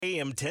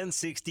AM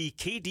 1060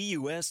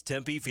 KDUS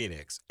Tempe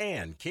Phoenix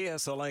and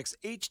KSLX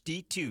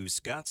HD2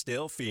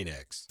 Scottsdale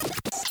Phoenix.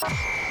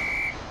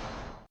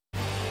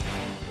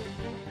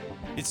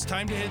 It's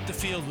time to hit the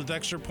field with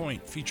Extra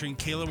Point, featuring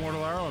Kayla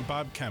Mortellaro and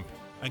Bob Kemp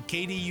on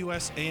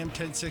KDUS AM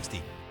 1060.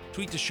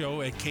 Tweet the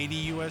show at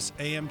KDUS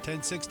AM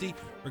 1060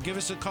 or give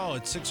us a call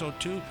at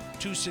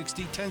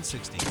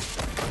 602-260-1060.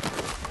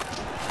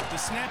 The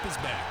snap is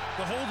back.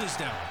 The hold is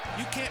down.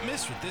 You can't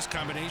miss with this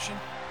combination.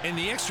 And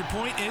the Extra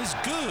Point is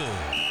good.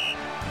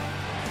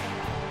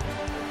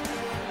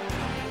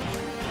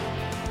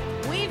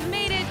 We've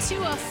made it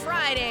to a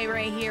Friday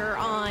right here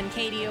on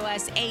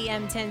KDOS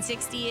AM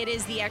 1060. It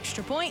is the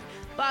Extra Point.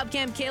 Bob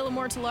Kemp, Kayla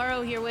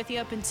Mortellaro here with you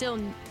up until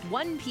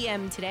 1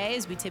 p.m. today,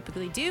 as we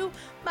typically do.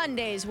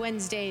 Mondays,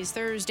 Wednesdays,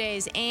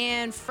 Thursdays,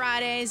 and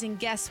Fridays. And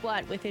guess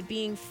what? With it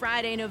being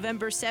Friday,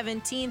 November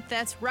 17th,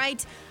 that's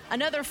right.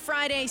 Another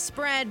Friday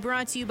spread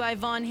brought to you by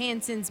Von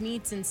Hansen's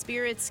Meats and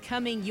Spirits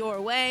coming your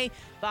way.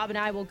 Bob and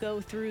I will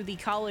go through the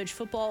college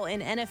football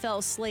and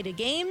NFL slate of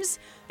games.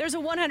 There's a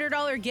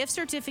 $100 gift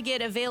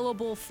certificate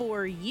available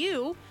for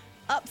you,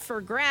 up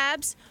for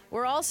grabs.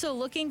 We're also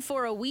looking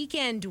for a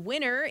weekend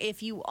winner.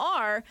 If you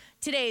are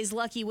today's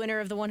lucky winner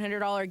of the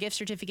 $100 gift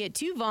certificate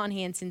to Von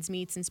Hansen's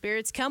Meats and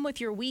Spirits, come with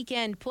your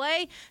weekend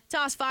play.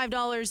 Toss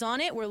 $5 on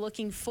it. We're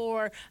looking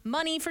for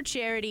money for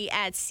charity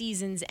at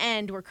season's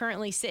end. We're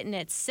currently sitting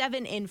at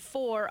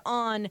 7-4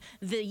 on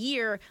the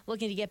year,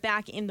 looking to get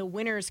back in the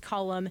winners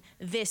column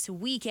this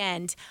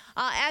weekend.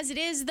 As it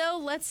is, though,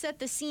 let's set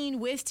the scene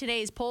with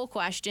today's poll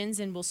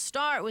questions, and we'll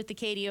start with the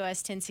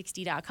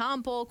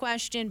KDOS1060.com poll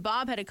question.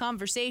 Bob had a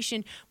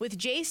conversation with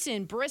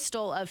Jason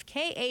Bristol of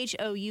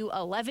KHOU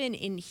 11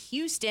 in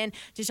Houston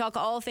to talk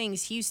all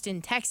things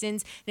Houston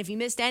Texans. And if you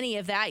missed any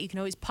of that, you can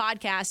always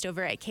podcast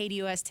over at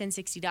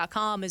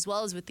KDOS1060.com as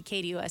well as with the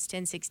KDOS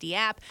 1060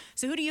 app.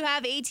 So who do you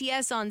have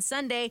ATS on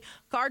Sunday?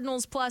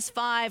 Cardinals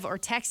 +5 or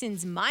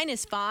Texans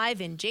 -5?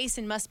 And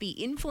Jason must be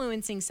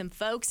influencing some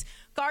folks.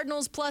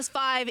 Cardinals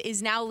 +5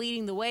 is now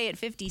leading the way at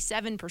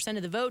 57%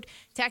 of the vote.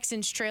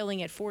 Texans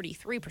trailing at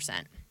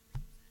 43%.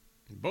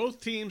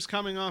 Both teams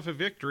coming off of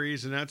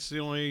victories, and that's the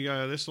only.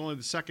 This is only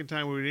the second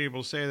time we've been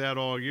able to say that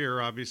all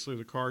year. Obviously,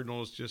 the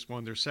Cardinals just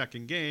won their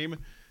second game,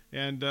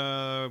 and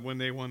when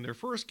they won their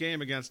first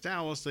game against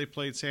Dallas, they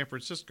played San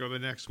Francisco the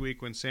next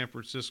week when San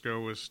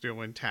Francisco was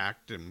still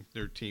intact and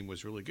their team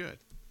was really good.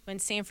 When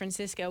San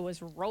Francisco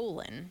was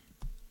rolling.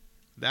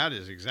 That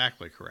is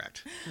exactly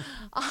correct.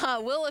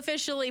 We'll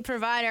officially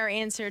provide our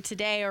answer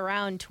today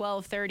around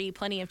 12:30.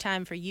 Plenty of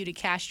time for you to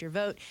cast your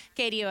vote.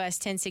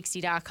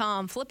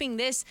 KDOS1060.com. Flipping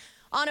this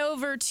on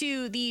over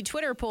to the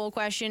Twitter poll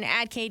question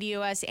at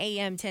KDOS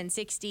AM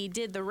 1060.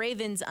 Did the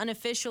Ravens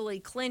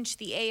unofficially clinch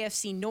the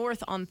AFC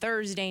North on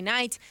Thursday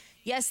night?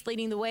 Yes,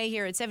 leading the way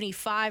here at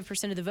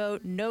 75% of the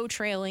vote. No,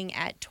 trailing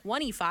at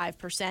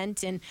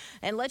 25%. And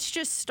let's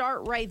just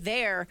start right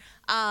there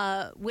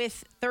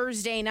with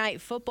Thursday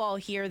night football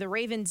here. The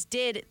Ravens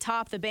did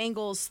top the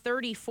Bengals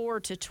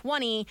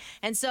 34-20.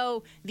 And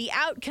so the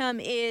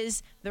outcome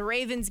is the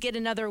Ravens get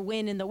another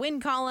win in the win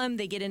column.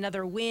 They get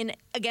another win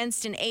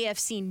against an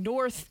AFC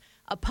North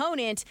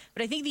opponent.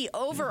 But I think the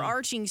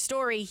overarching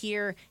story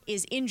here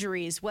is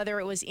injuries, whether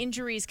it was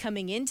injuries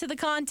coming into the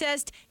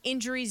contest,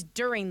 injuries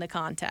during the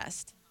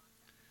contest.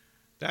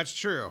 That's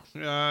true.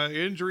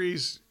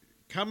 Injuries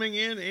coming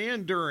in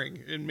and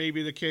during, in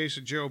maybe the case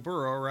of Joe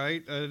Burrow,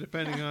 right?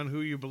 Depending on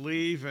who you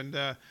believe, and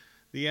the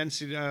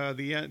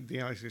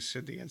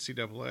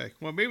NCAA.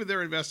 Well, maybe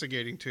they're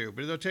investigating too,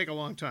 but it'll take a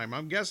long time.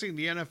 I'm guessing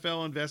the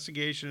NFL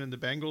investigation and the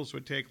Bengals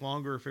would take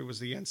longer if it was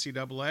the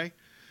NCAA.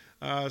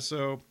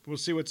 So we'll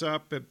see what's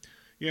up. But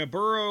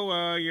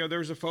Burrow,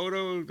 there's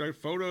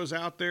photos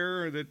out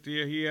there that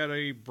he had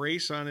a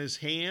brace on his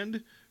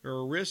hand or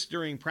a wrist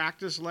during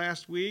practice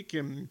last week,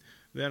 and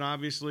then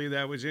obviously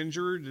that was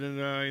injured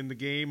in the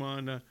game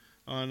on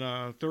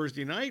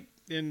Thursday night.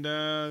 And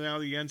now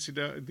the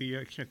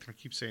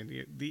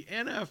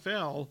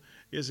NFL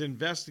is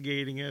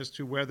investigating as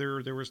to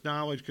whether there was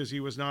knowledge, because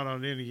he was not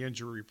on any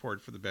injury report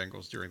for the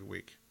Bengals during the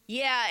week.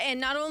 Yeah, and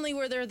not only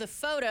were there the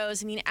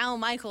photos, I mean, Al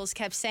Michaels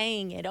kept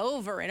saying it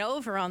over and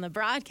over on the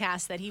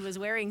broadcast that he was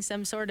wearing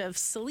some sort of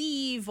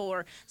sleeve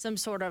or some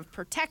sort of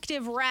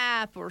protective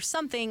wrap or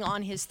something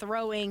on his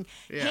throwing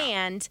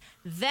hand.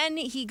 Then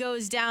he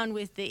goes down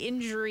with the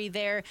injury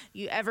there.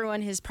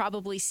 Everyone has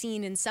probably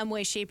seen in some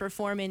way, shape, or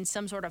form in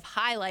some sort of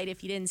highlight,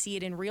 if you didn't see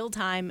it in real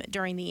time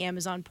during the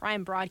Amazon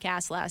Prime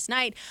broadcast last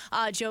night,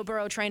 Joe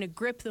Burrow trying to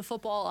grip the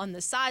football on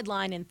the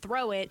sideline and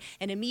throw it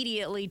and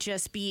immediately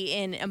just be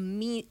in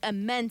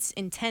immense,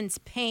 intense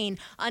pain,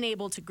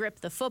 unable to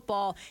grip the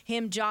football,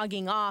 him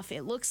jogging off.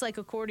 It looks like,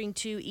 according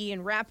to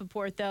Ian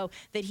Rappaport, though,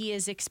 that he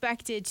is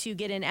expected to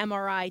get an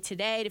MRI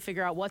today to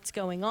figure out what's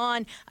going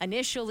on.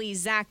 Initially,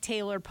 Zach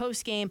Taylor,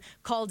 postgame,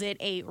 called it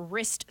a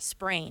wrist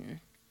sprain.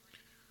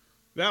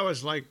 That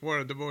was like one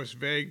of the most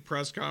vague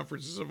press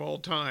conferences of all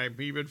time,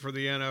 even for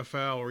the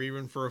NFL or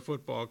even for a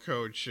football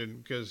coach,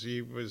 and because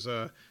he was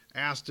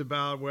asked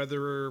about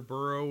whether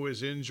Burrow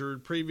was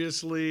injured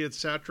previously,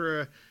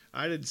 etc.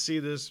 I didn't see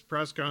this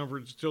press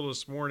conference until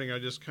this morning. I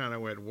just kind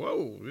of went,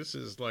 whoa, this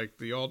is like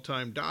the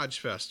all-time Dodge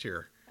Fest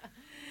here.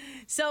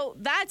 So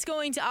that's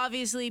going to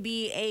obviously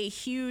be a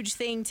huge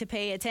thing to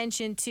pay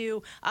attention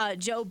to.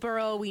 Joe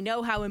Burrow, we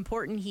know how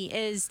important he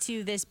is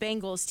to this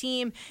Bengals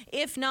team.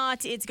 If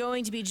not, it's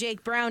going to be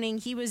Jake Browning.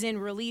 He was in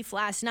relief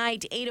last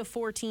night, 8 of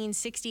 14,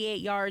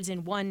 68 yards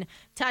and 1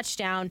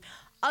 touchdown.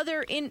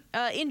 Other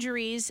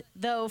injuries,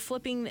 though,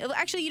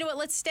 actually, you know what?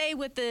 Let's stay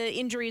with the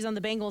injuries on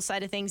the Bengals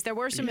side of things. There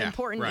were some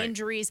important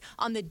injuries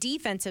on the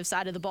defensive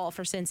side of the ball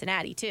for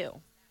Cincinnati,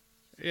 too.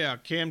 Yeah,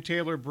 Cam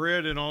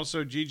Taylor-Britt and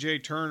also G.J.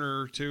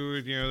 Turner,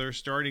 two, their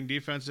starting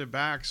defensive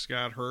backs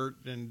got hurt,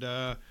 and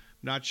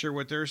not sure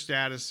what their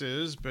status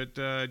is, but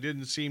it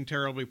didn't seem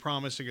terribly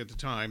promising at the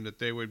time that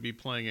they would be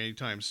playing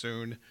anytime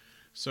soon.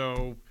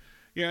 So,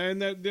 yeah,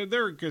 and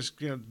they're just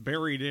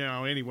buried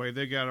now anyway.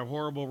 They got a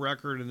horrible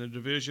record in the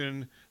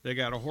division. They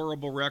got a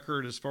horrible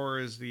record as far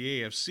as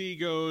the AFC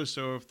goes.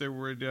 So if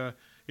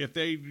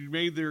they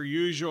made their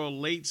usual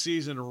late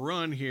season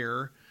run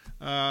here,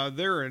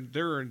 they're in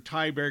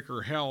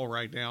tiebreaker hell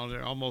right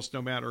now, almost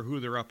no matter who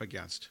they're up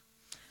against.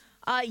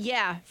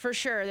 Yeah, for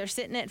sure. They're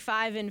sitting at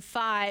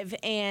 5-5,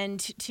 and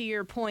to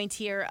your point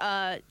here,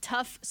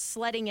 tough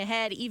sledding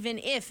ahead, even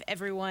if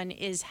everyone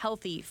is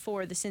healthy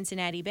for the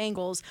Cincinnati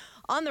Bengals.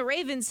 On the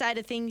Ravens side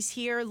of things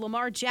here,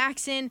 Lamar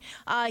Jackson,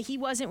 he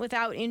wasn't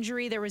without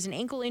injury. There was an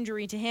ankle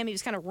injury to him. He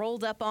was kind of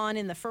rolled up on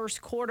in the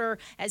first quarter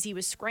as he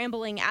was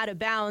scrambling out of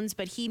bounds,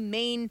 but he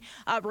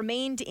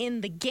remained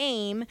in the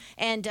game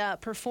and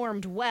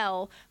performed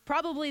well.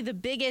 Probably the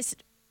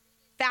biggest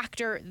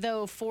factor,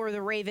 though, for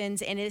the Ravens,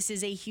 and this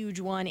is a huge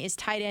one, is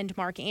tight end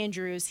Mark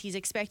Andrews. He's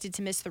expected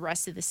to miss the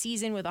rest of the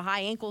season with a high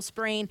ankle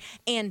sprain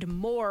and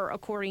more,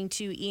 according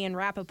to Ian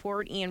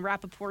Rappaport. Ian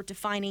Rappaport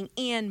defining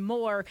and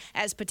more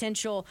as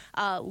potential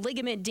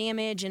ligament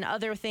damage and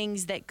other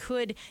things that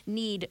could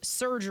need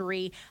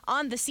surgery.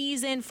 On the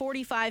season,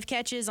 45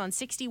 catches on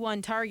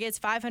 61 targets,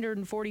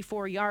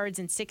 544 yards,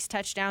 and 6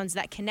 touchdowns.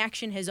 That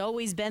connection has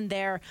always been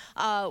there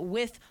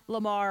with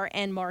Lamar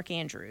and Mark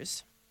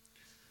Andrews.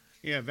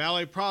 Yeah,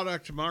 Valley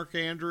product, Mark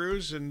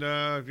Andrews, and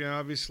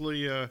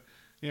obviously, one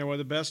of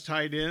the best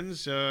tight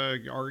ends,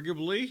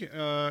 arguably.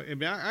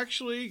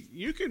 Actually,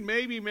 you can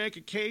maybe make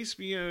a case,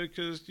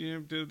 because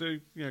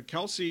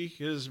Kelsey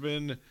has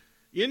been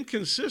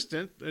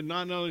inconsistent, and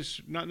not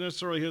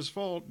necessarily his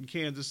fault in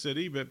Kansas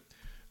City, but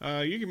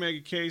you can make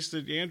a case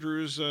that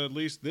Andrews, at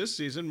least this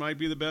season, might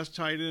be the best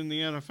tight end in the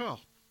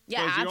NFL.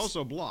 Yeah, because he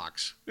also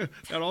blocks.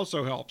 That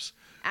also helps.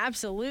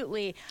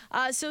 Absolutely.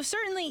 So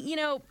certainly,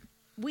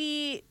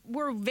 we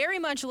were very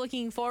much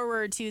looking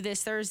forward to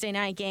this Thursday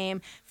night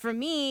game. For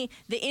me,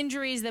 the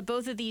injuries that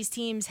both of these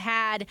teams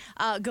had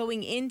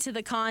going into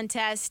the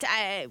contest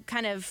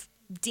kind of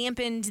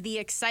dampened the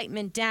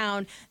excitement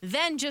down.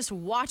 Then just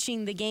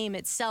watching the game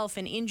itself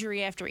and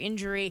injury after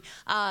injury,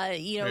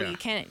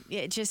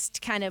 it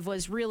just kind of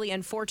was really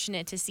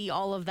unfortunate to see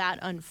all of that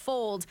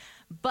unfold.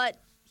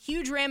 But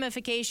huge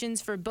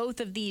ramifications for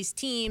both of these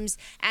teams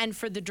and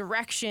for the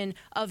direction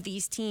of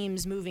these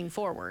teams moving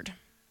forward.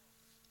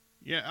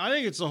 Yeah, I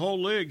think it's the whole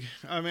league.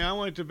 I mean, I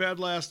went to bed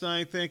last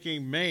night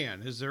thinking,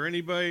 man, is there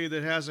anybody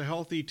that has a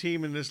healthy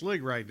team in this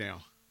league right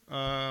now?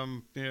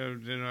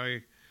 Then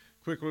I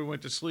quickly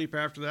went to sleep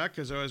after that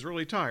because I was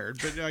really tired.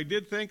 But I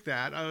did think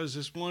that. I was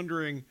just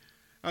wondering,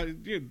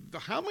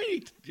 how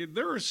many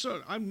there are.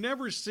 I've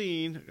never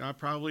seen. I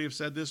probably have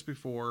said this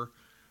before,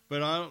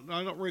 but I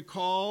don't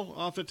recall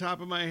off the top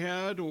of my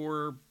head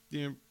or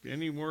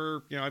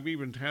anywhere. I've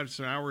even had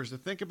some hours to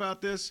think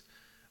about this.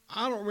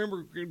 I don't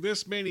remember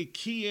this many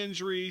key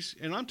injuries,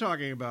 and I'm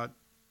talking about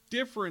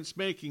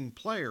difference-making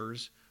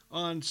players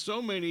on so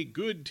many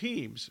good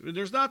teams.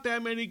 There's not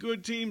that many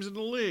good teams in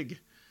the league.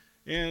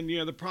 And,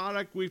 the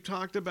product we've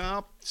talked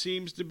about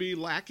seems to be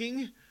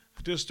lacking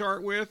to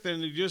start with,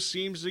 and it just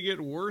seems to get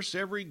worse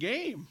every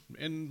game.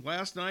 And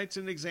last night's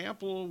an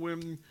example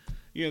when,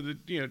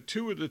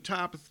 two of the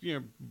top,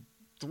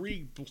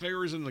 3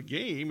 players in the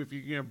game, if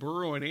you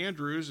Burrow and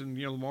Andrews, and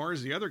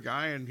Lamar's the other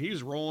guy, and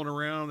he's rolling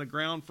around on the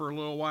ground for a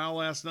little while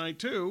last night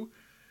too.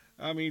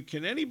 I mean,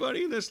 can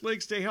anybody in this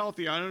league stay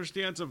healthy? I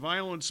understand it's a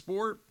violent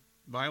sport.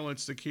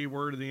 Violence the key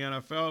word in the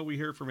NFL. We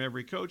hear from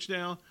every coach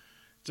now.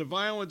 It's a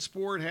violent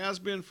sport, has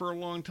been for a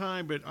long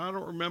time, but I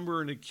don't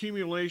remember an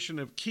accumulation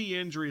of key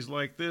injuries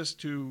like this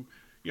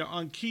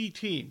on key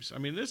teams. I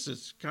mean, this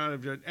is kind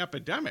of an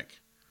epidemic.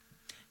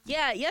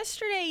 Yeah,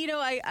 yesterday,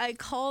 I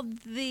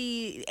called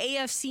the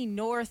AFC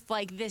North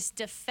like this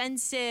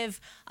defensive,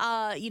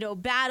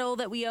 battle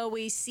that we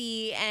always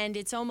see, and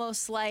it's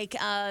almost like,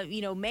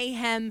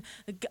 mayhem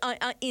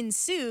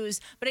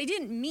ensues. But I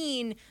didn't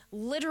mean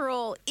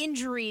literal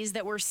injuries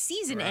that were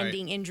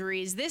season-ending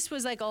injuries. This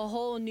was like a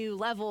whole new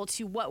level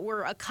to what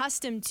we're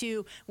accustomed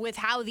to with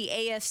how the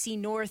AFC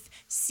North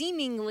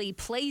seemingly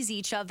plays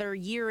each other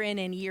year in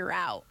and year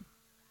out.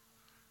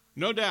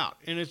 No doubt.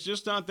 And it's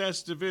just not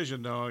that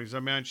division, though, as I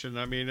mentioned.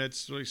 I mean,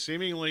 it's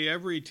seemingly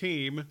every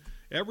team,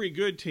 every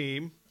good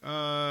team,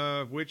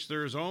 which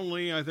there's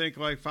only, I think,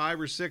 like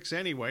 5 or 6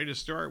 anyway to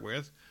start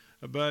with,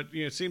 But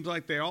it seems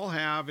like they all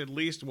have at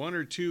least one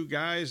or two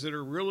guys that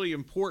are really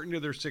important to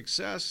their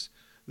success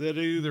that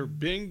either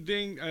been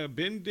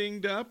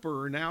dinged up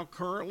or now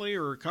currently,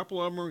 or a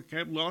couple of them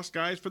have lost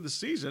guys for the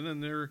season,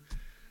 and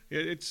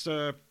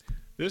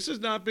this has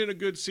not been a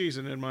good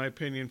season, in my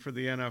opinion, for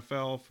the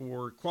NFL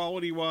for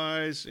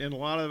quality-wise, and a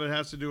lot of it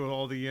has to do with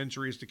all the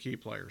injuries to key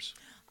players.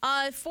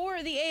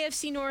 For the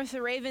AFC North,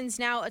 the Ravens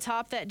now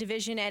atop that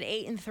division at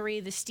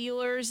 8-3. The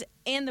Steelers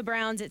and the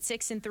Browns at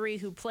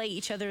 6-3, who play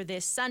each other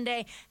this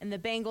Sunday, and the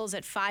Bengals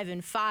at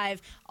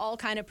 5-5, all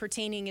kind of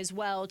pertaining as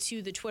well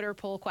to the Twitter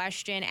poll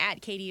question at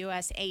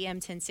KDUS AM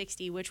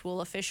 1060, which we'll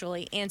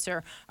officially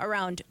answer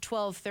around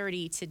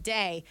 12:30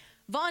 today.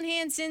 Von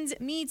Hansen's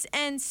Meats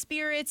and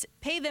Spirits.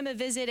 Pay them a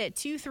visit at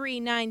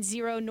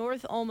 2390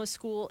 North Alma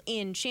School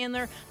in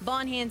Chandler.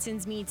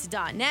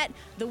 VonHansensMeats.net.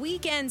 The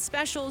weekend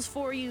specials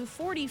for you: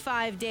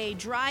 45-day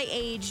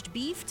dry-aged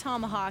beef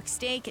tomahawk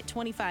steak at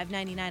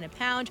 $25.99 a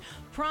pound.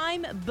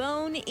 Prime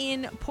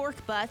bone-in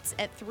pork butts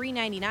at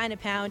 $3.99 a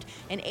pound,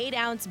 and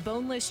 8-ounce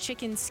boneless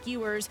chicken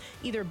skewers,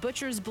 either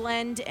Butcher's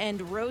Blend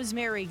and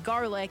rosemary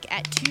garlic,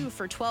 at $2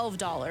 for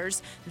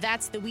 $12.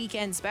 That's the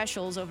weekend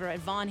specials over at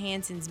Von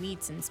Hansen's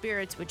Meats and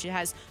Spirits, which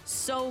has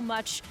so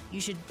much.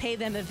 You should pay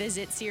them a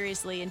visit,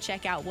 seriously, and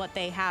check out what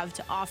they have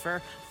to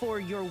offer for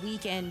your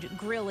weekend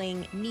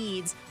grilling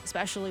needs,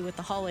 especially with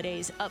the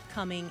holidays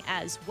upcoming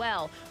as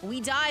well.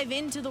 We dive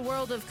into the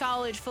world of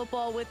college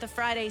football with the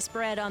Friday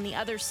spread on the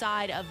other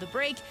side of the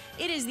break.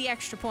 It is the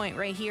Extra Point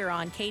right here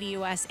on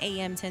KDUS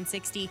AM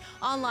 1060,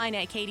 online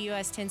at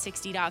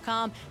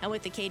KDUS1060.com, and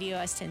with the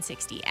KDUS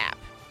 1060 app.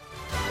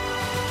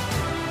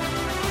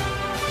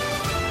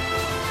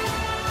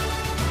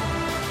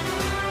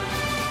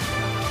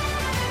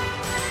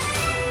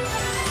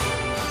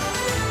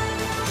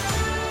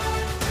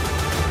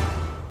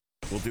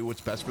 We'll do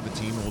what's best for the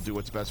team, and we'll do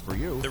what's best for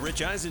you. The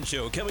Rich Eisen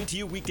Show, coming to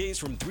you weekdays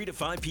from 3 to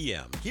 5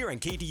 p.m. here on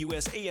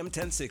KDUS AM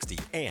 1060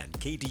 and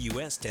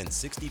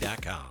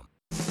KDUS1060.com.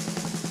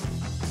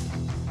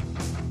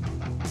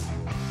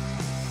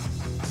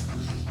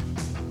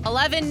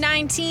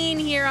 $11:19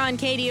 here on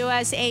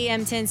KDUS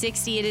AM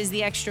 1060. It is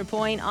the Extra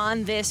Point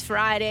on this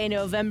Friday,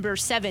 November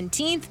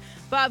 17th.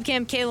 Bob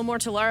Kemp, Kayla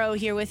Mortellaro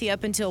here with you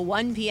up until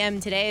 1 p.m.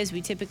 today, as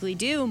we typically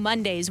do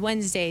Mondays,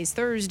 Wednesdays,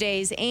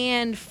 Thursdays,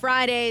 and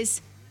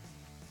Fridays.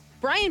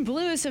 Brian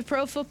Blues of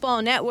Pro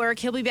Football Network,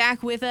 he'll be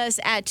back with us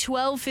at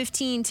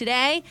 12:15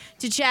 today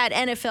to chat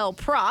NFL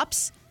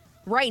props.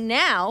 Right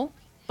now,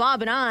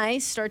 Bob and I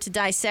start to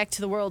dissect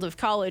the world of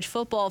college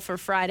football for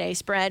Friday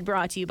Spread,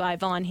 brought to you by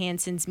Von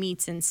Hansen's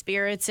Meats and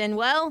Spirits. And,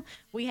 well,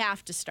 we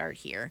have to start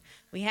here.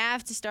 We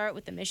have to start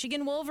with the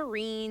Michigan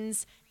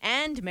Wolverines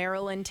and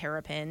Maryland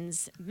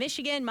Terrapins.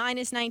 Michigan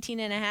minus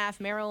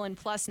 19.5, Maryland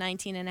plus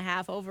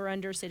 19.5,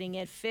 over-under sitting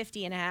at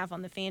 50.5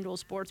 on the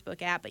FanDuel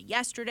Sportsbook app. But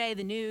yesterday,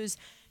 the news: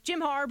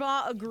 Jim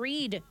Harbaugh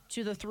agreed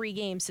to the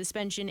 3-game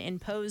suspension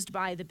imposed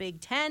by the Big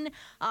Ten.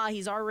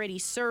 He's already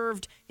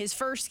served his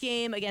first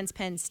game against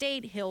Penn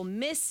State. He'll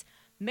miss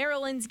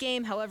Maryland's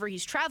game. However,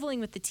 he's traveling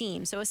with the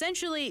team. So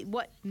essentially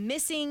what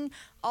missing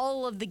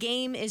all of the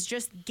game is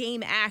just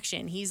game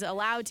action. He's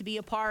allowed to be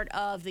a part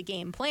of the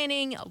game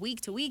planning,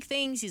 week-to-week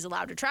things. He's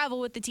allowed to travel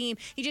with the team.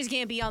 He just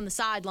can't be on the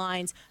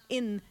sidelines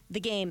in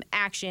the game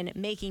action,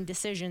 making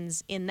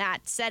decisions in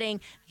that setting.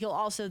 He'll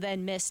also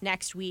then miss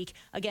next week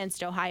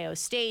against Ohio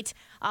State.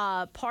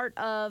 Part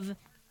of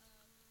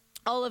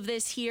all of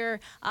this here.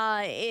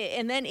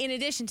 And then in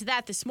addition to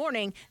that, this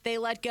morning, they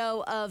let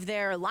go of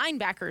their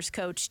linebackers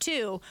coach,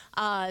 too.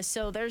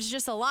 So there's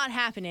just a lot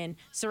happening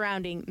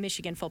surrounding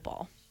Michigan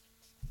football.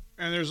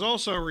 And there's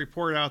also a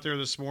report out there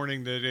this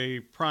morning that a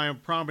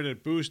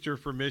prominent booster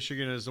for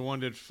Michigan is the one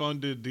that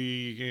funded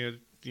the,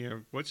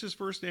 what's his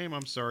first name?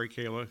 I'm sorry,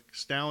 Kayla.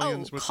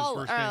 Stallions. What's his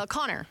first name?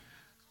 Connor.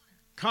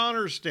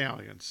 Connor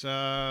Stallions,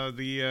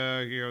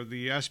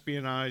 the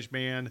espionage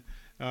man.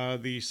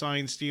 The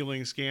sign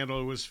stealing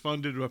scandal was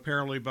funded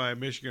apparently by a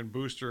Michigan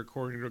booster,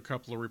 according to a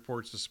couple of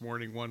reports this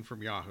morning, one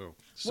from Yahoo.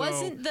 So,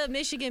 wasn't the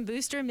Michigan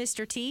booster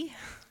Mr. T?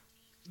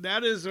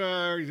 That is,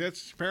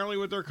 that's apparently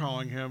what they're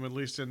calling him, at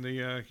least in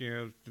the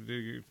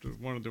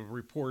one of the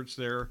reports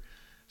there.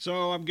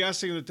 So I'm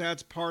guessing that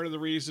that's part of the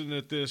reason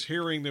that this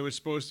hearing that was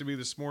supposed to be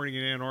this morning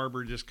in Ann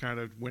Arbor just kind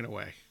of went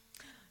away.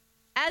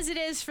 As it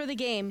is for the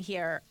game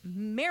here,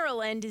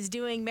 Maryland is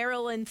doing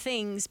Maryland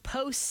things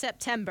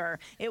post-September.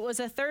 It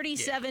was a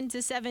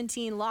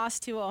 37-17 loss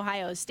to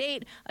Ohio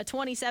State, a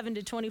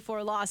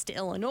 27-24 loss to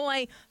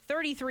Illinois,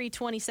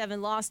 33-27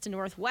 loss to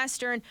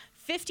Northwestern,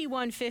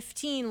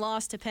 51-15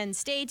 loss to Penn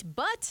State,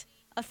 but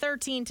a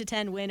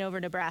 13-10 win over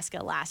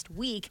Nebraska last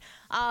week.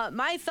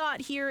 My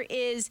thought here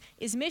is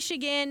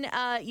Michigan,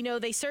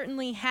 they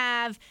certainly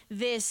have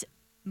this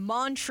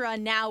mantra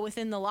now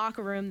within the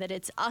locker room that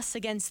it's us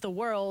against the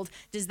world.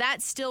 Does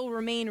that still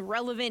remain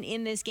relevant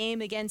in this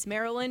game against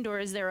Maryland, or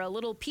is there a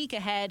little peek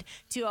ahead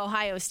to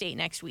Ohio State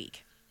next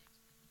week?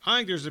 I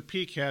think there's a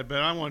peek ahead, but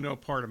I want no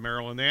part of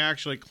Maryland. They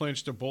actually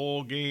clinched a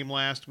bowl game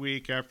last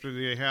week after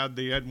they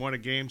hadn't won a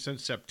game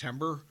since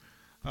September.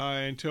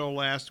 until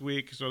last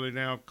week, so they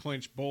now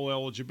clinched bowl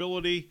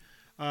eligibility.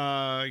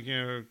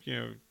 Talia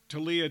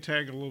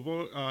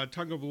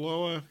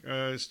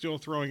Tagovailoa is still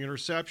throwing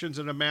interceptions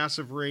at a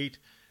massive rate.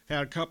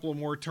 Had a couple of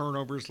more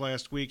turnovers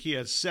last week. He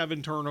had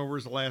 7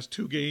 turnovers the last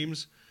 2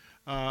 games.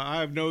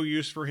 I have no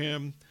use for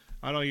him.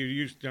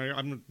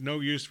 I'm no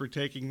use for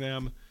taking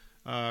them.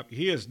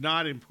 He has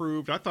not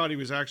improved. I thought he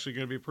was actually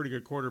going to be a pretty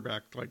good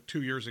quarterback like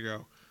 2 years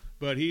ago,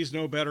 but he's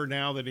no better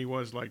now than he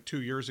was like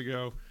 2 years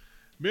ago.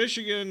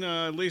 Michigan,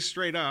 at least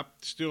straight up,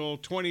 still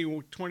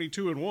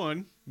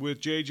 22-1 with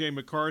J.J.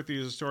 McCarthy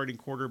as a starting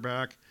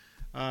quarterback.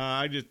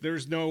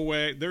 There's no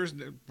way.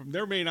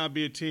 There may not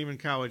be a team in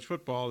college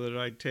football that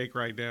I'd take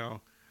right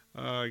now.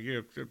 No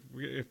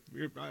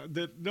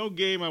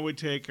game I would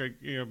take.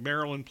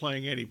 Maryland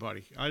playing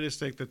anybody. I just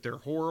think that they're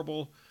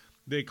horrible.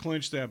 They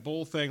clinched that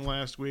bowl thing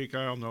last week.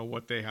 I don't know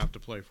what they have to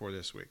play for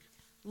this week.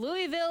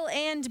 Louisville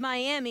and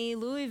Miami.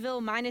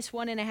 Louisville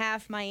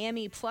 -1.5,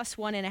 Miami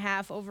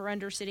 +1.5,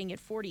 over-under sitting at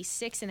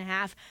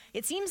 46.5.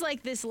 It seems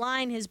like this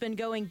line has been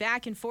going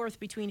back and forth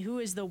between who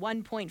is the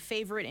 1-point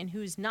favorite and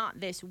who's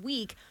not this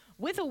week.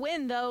 With a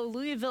win, though,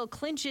 Louisville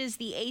clinches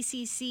the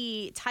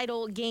ACC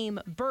title game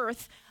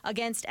berth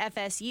against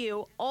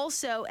FSU.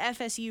 Also,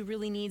 FSU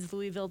really needs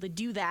Louisville to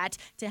do that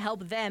to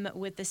help them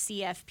with the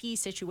CFP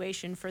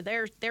situation for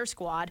their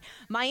squad.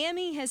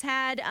 Miami has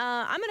had,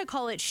 I'm going to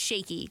call it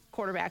shaky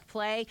quarterback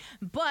play,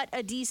 but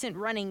a decent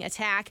running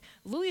attack.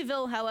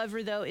 Louisville,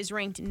 however, though, is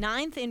ranked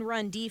 9th in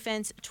run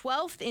defense,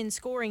 12th in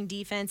scoring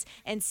defense,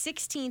 and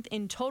 16th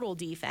in total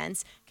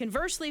defense.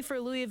 Conversely, for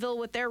Louisville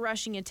with their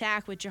rushing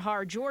attack with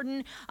Jahar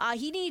Jordan,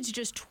 he needs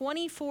just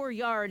 24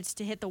 yards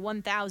to hit the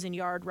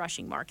 1,000-yard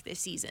rushing mark this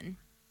season.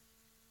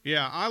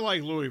 Yeah, I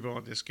like Louisville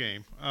in this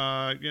game.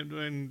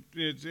 And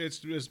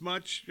it's as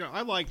much.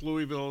 I like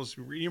Louisville's.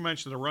 You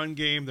mentioned the run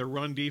game. Their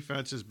run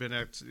defense has been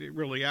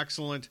really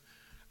excellent.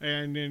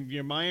 And then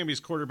Miami's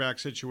quarterback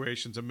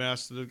situation's a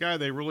mess. The guy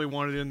they really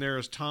wanted in there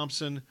is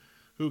Thompson,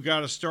 who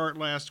got a start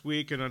last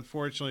week and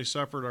unfortunately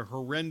suffered a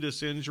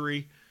horrendous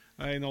injury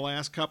in the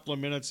last couple of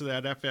minutes of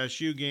that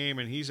FSU game,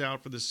 and he's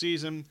out for the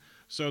season.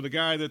 So the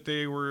guy that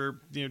they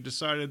were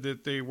decided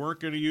that they weren't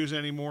going to use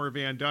anymore,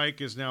 Van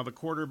Dyke, is now the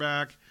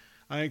quarterback.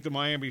 I think the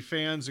Miami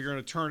fans are going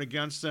to turn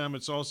against them.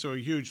 It's also a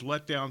huge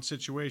letdown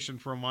situation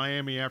for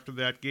Miami after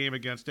that game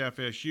against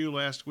FSU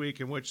last week,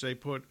 in which they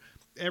put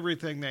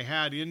everything they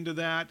had into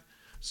that.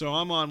 So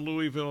I'm on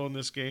Louisville in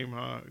this game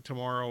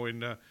tomorrow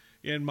in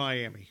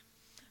Miami.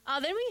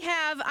 Then we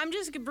have, I'm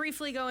just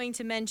briefly going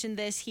to mention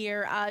this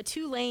here,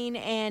 Tulane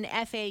and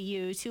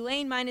FAU.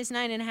 Tulane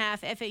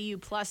 -9.5, FAU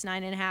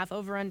 +9.5,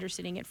 over-under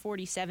sitting at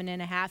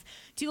 47.5.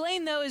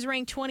 Tulane, though, is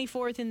ranked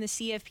 24th in the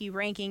CFP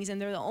rankings,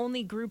 and they're the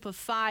only group of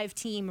 5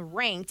 team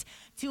ranked.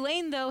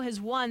 Tulane, though, has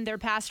won their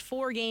past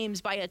 4 games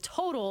by a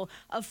total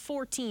of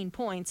 14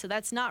 points, so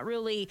that's not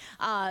really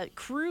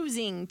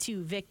cruising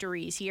to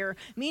victories here.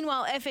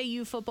 Meanwhile,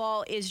 FAU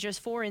football is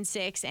just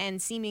 4-6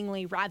 and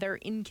seemingly rather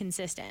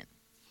inconsistent.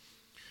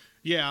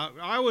 Yeah,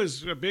 I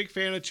was a big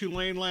fan of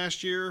Tulane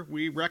last year.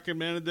 We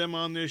recommended them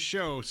on this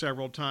show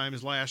several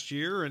times last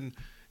year, and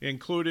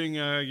including,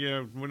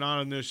 we're not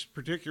on this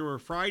particular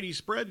Friday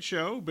spread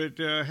show, but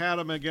had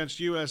them against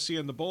USC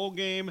in the bowl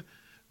game.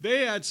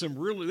 They had the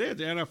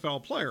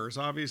NFL players.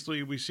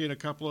 Obviously, we've seen a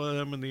couple of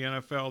them in the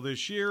NFL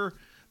this year.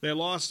 They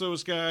lost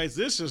those guys.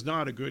 This is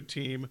not a good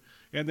team,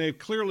 and they've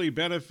clearly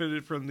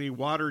benefited from the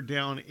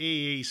watered-down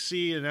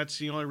AAC, and that's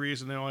the only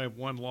reason they only have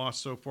 1 loss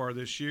so far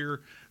this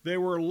year. They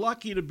were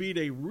lucky to beat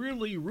a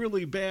really,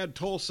 really bad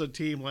Tulsa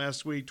team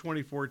last week,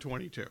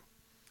 24-22.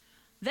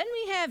 Then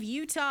we have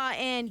Utah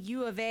and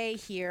U of A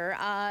here.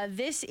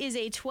 This is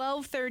a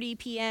 12:30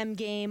 p.m.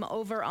 game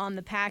over on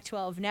the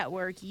Pac-12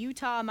 network.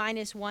 Utah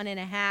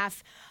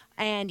 -1.5.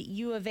 And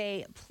U of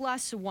A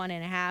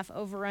 +1.5,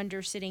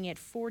 over-under sitting at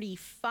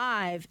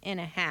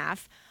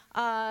 45.5.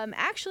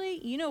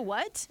 Actually, you know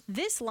what?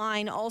 This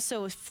line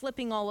also is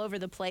flipping all over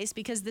the place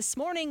because this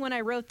morning when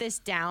I wrote this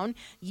down,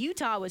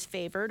 Utah was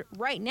favored.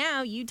 Right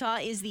now, Utah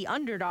is the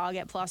underdog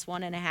at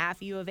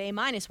 +1.5, U of A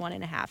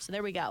 -1.5. So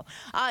there we go.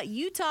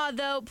 Utah,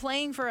 though,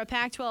 playing for a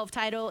Pac-12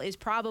 title is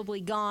probably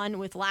gone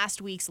with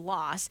last week's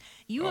loss.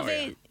 U of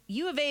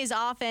A's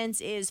offense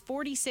is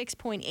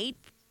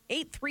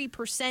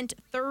 46.83%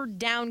 third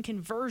down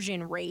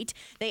conversion rate.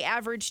 They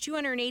average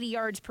 280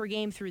 yards per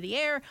game through the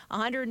air,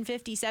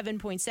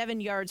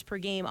 157.7 yards per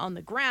game on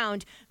the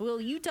ground.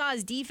 Will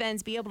Utah's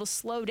defense be able to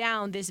slow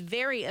down this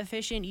very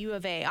efficient U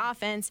of A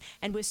offense?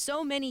 And with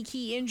so many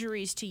key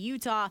injuries to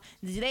Utah,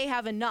 do they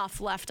have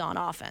enough left on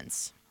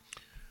offense?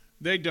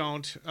 They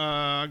don't.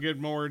 I'll get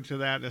more into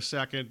that in a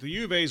second. The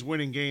U of A is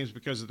winning games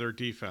because of their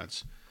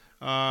defense.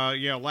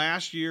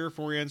 Last year,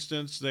 for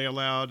instance, they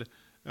allowed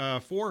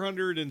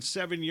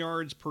 407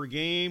 yards per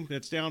game.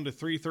 That's down to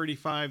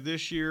 335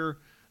 this year.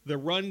 The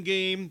run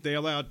game, they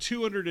allowed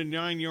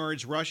 209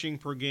 yards rushing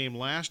per game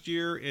last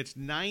year. It's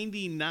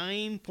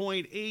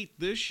 99.8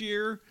 this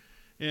year.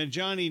 And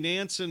Johnny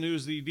Nansen,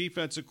 who's the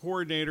defensive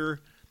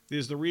coordinator,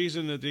 is the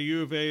reason that the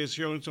U of A has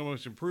shown so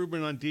much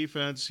improvement on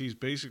defense. He's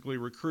basically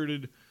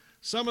recruited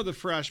some of the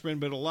freshmen,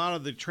 but a lot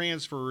of the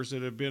transfers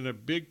that have been a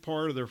big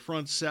part of their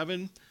front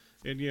seven,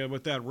 and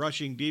with that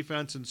rushing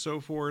defense and so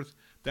forth.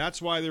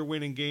 That's why they're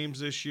winning games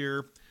this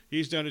year.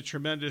 He's done a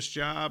tremendous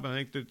job. I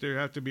think that they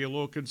have to be a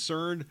little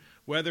concerned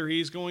whether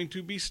he's going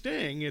to be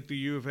staying at the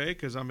U of A,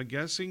 because I'm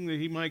guessing that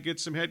he might get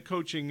some head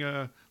coaching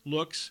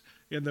looks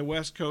in the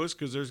West Coast,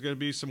 because there's going to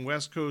be some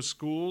West Coast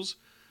schools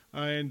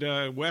and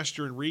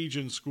Western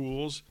region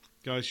schools.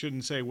 I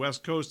shouldn't say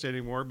West Coast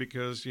anymore,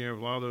 because a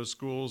lot of those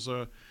schools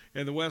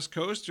in the West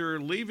Coast are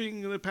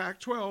leaving the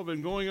Pac-12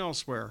 and going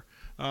elsewhere.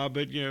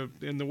 But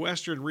in the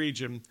Western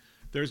region,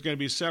 there's going to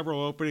be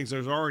several openings.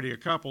 There's already a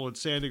couple at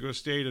San Diego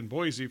State and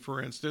Boise,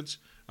 for instance.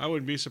 I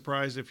wouldn't be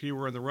surprised if he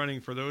were in the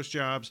running for those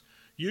jobs.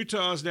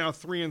 Utah is now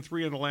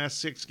 3-3 in the last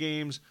 6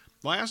 games.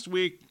 Last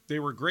week, they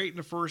were great in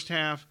the first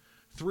half,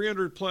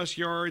 300-plus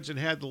yards, and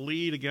had the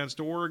lead against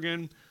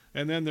Oregon.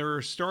 And then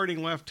their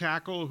starting left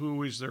tackle, who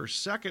was their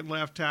second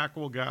left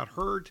tackle, got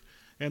hurt.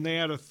 And they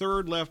had a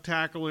third left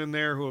tackle in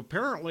there who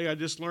apparently, I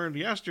just learned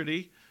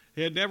yesterday,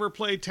 had never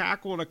played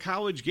tackle in a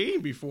college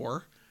game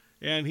before.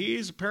 And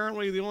he's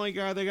apparently the only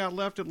guy they got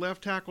left at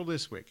left tackle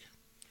this week.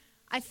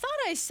 I thought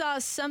I saw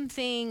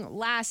something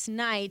last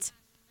night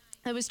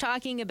that was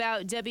talking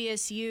about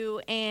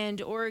WSU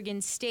and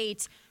Oregon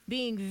State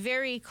being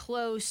very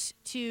close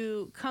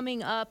to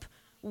coming up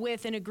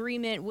with an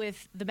agreement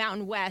with the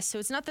Mountain West. So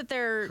it's not that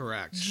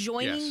they're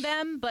joining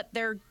them, but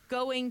they're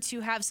going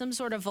to have some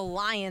sort of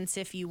alliance,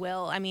 if you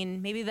will. I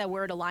mean, maybe that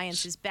word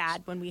alliance is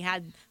bad when we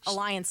had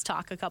alliance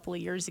talk a couple of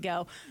years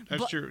ago.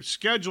 That's true.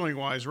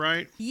 Scheduling-wise,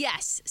 right?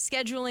 Yes,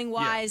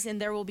 scheduling-wise,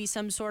 and there will be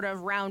some sort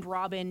of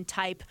round-robin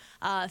type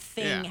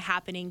thing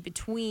happening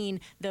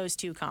between those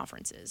two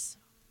conferences.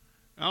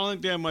 I don't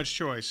think they have much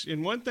choice.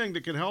 And one thing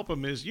that could help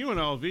them is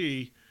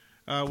UNLV,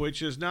 which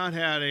has not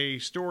had a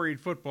storied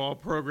football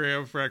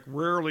program. In fact,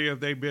 rarely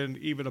have they been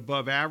even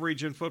above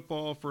average in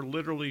football for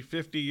literally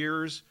 50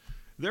 years.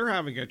 They're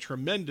having a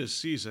tremendous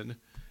season.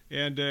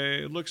 And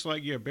it looks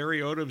like,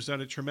 Barry Odom's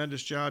done a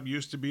tremendous job.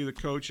 Used to be the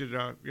coach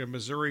at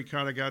Missouri,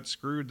 kind of got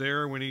screwed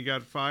there when he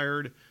got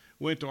fired.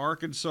 Went to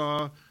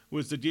Arkansas,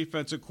 was the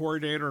defensive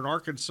coordinator in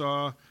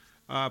Arkansas.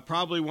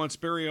 Probably wants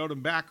Barry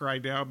Odom back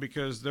right now,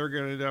 because they're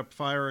going to end up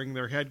firing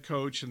their head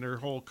coach and their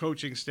whole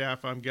coaching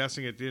staff, I'm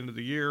guessing, at the end of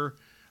the year.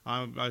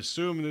 I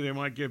assume that they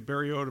might give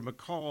Barry Odom a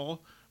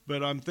call,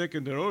 but I'm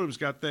thinking that Odom's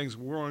got things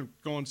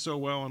going so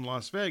well in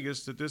Las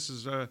Vegas that this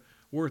is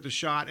worth a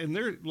shot. And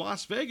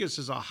Las Vegas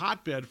is a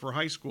hotbed for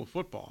high school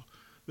football.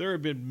 There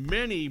have been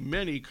many,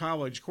 many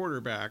college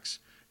quarterbacks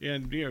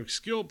and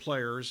skilled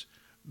players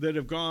that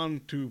have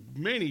gone to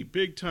many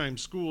big-time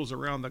schools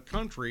around the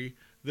country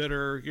that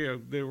are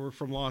they were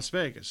from Las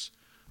Vegas.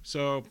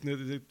 So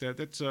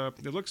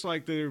it looks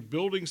like they're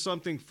building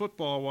something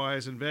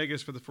football-wise in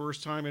Vegas for the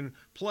first time, and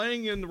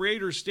playing in the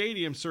Raiders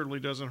Stadium certainly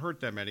doesn't hurt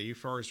that many as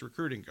far as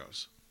recruiting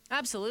goes.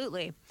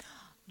 Absolutely.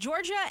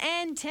 Georgia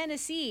and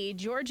Tennessee.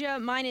 Georgia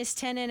minus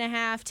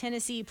 10.5,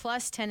 Tennessee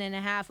plus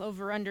 10.5,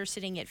 over-under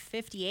sitting at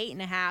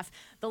 58.5.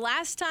 The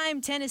last time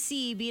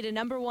Tennessee beat a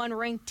number 1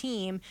 ranked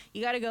team,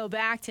 you got to go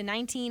back to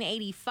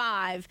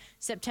 1985,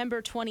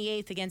 September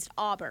 28th against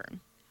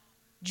Auburn.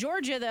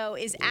 Georgia, though,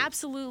 is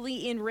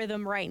absolutely in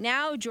rhythm right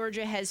now.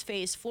 Georgia has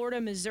faced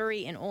Florida,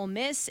 Missouri, and Ole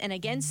Miss. And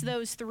against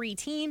those 3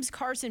 teams,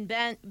 Carson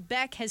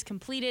Beck has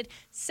completed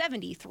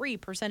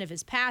 73% of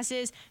his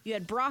passes. You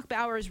had Brock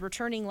Bowers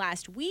returning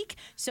last week.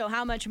 So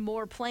how much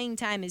more playing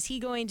time is he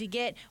going to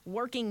get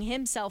working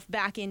himself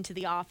back into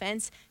the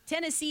offense?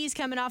 Tennessee's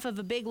coming off of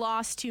a big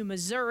loss to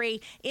Missouri.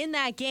 In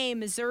that game,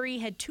 Missouri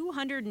had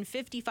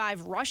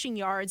 255 rushing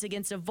yards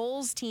against a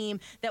Vols team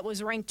that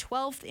was ranked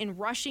 12th in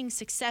rushing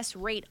success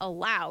rate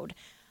allowed.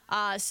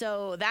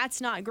 So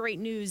that's not great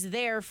news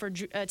there for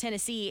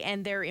Tennessee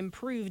and their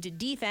improved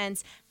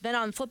defense. Then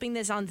on flipping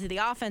this onto the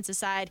offensive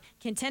side,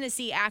 can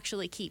Tennessee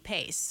actually keep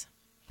pace?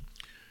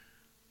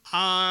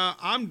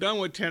 I'm done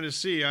with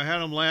Tennessee. I had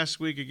them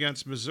last week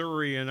against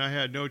Missouri, and I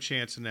had no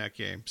chance in that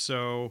game.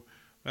 So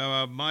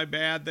my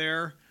bad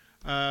there.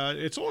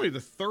 It's only the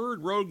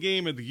 3rd road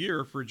game of the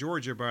year for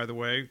Georgia, by the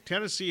way.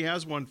 Tennessee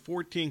has won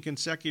 14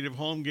 consecutive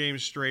home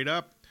games straight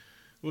up.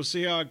 We'll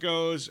see how it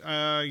goes.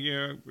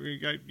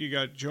 You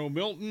got Joe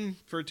Milton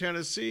for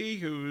Tennessee,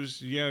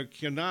 who's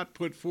cannot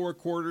put 4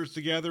 quarters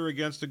together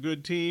against a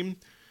good team,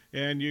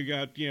 and you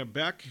got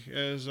Beck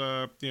as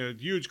a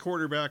huge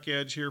quarterback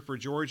edge here for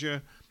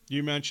Georgia.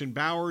 You mentioned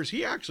Bowers.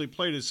 He actually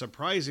played a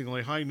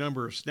surprisingly high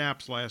number of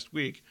snaps last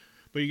week.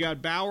 But you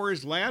got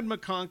Bowers, Ladd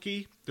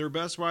McConkey, their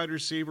best wide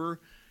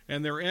receiver,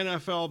 and their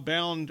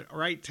NFL-bound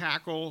right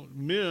tackle,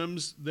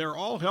 Mims. They're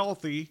all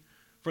healthy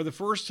for the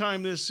first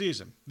time this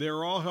season.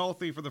 They're all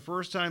healthy for the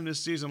first time this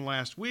season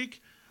last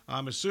week.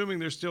 I'm assuming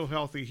they're still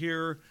healthy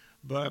here,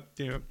 but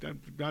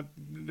not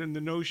in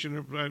the notion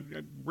of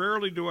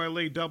rarely do I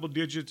lay double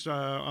digits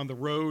on the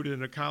road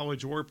in a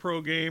college or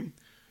pro game,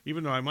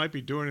 even though I might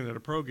be doing it at a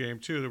pro game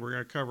too that we're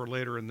going to cover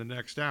later in the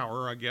next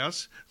hour, I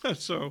guess.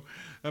 So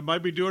I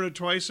might be doing it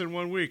twice in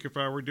 1 week if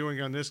I were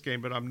doing on this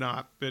game, but I'm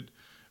not. But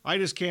I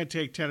just can't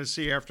take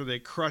Tennessee after they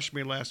crushed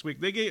me last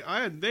week. They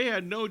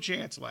had no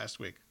chance last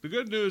week. The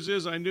good news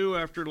is I knew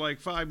after like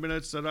 5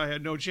 minutes that I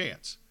had no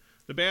chance.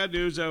 The bad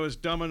news, I was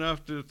dumb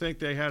enough to think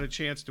they had a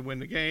chance to win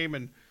the game,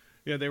 and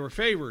they were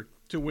favored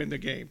to win the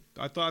game.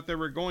 I thought they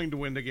were going to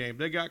win the game.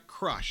 They got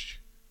crushed.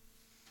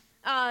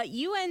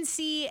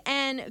 UNC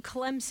and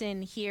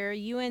Clemson here.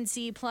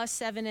 UNC plus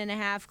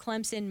 7.5,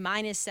 Clemson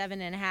minus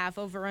 7.5,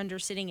 over under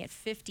sitting at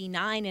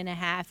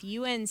 59.5.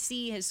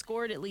 UNC has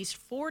scored at least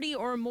 40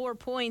 or more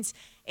points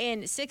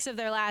in 6 of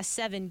their last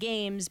 7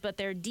 games, but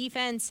their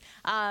defense,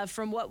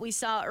 from what we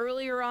saw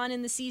earlier on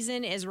in the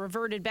season, is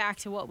reverted back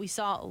to what we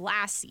saw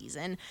last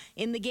season.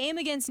 In the game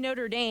against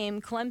Notre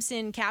Dame,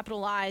 Clemson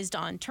capitalized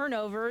on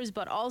turnovers,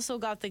 but also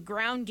got the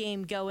ground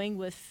game going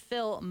with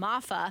Phil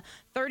Maffa,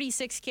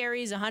 36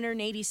 carries,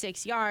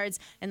 186 yards.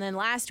 And then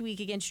last week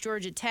against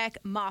Georgia Tech,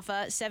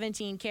 Maffa,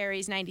 17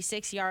 carries,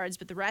 96 yards,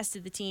 but the rest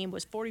of the team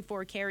was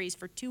 44 carries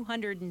for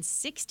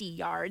 260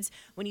 yards.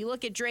 When you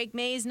look at Drake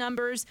May's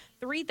numbers,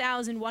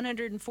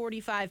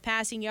 3,145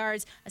 passing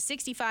yards, a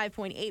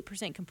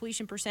 65.8%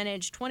 completion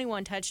percentage,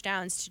 21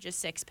 touchdowns to just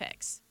 6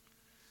 picks.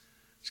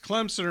 It's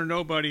Clemson or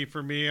nobody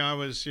for me.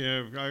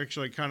 I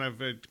actually kind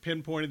of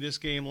pinpointed this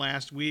game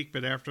last week,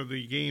 but after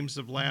the games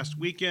of last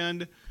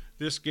weekend,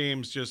 this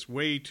game's just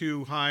way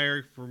too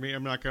high for me.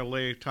 I'm not going to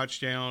lay a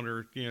touchdown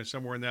or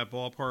somewhere in that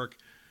ballpark.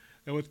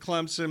 And with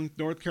Clemson,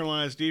 North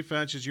Carolina's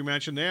defense, as you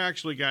mentioned, they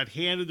actually got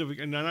handed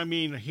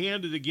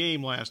the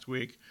game last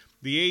week.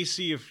 The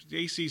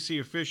ACC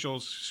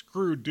officials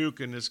screwed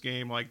Duke in this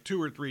game like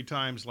 2 or 3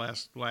 times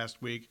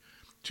last week.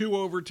 2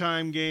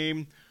 overtime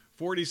game,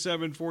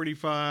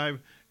 47-45,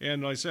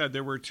 and like I said,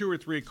 there were 2 or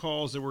 3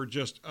 calls that were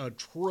just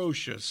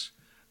atrocious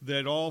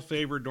that all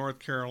favored North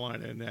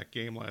Carolina in that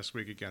game last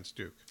week against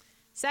Duke.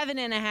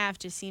 7.5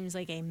 just seems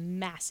like a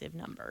massive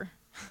number.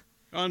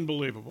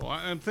 Unbelievable.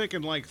 I'm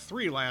thinking like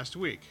 3 last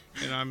week,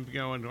 and I'm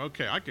going,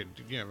 okay, I'm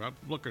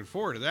looking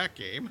forward to that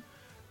game.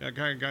 I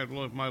got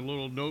my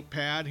little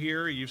notepad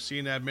here. You've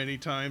seen that many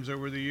times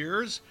over the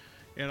years.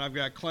 And I've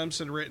got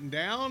Clemson written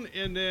down.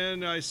 And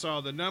then I saw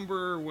the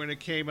number when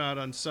it came out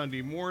on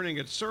Sunday morning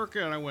at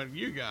Circa, and I went,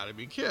 you got to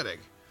be kidding.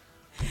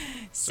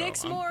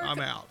 I'm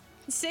out.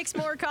 6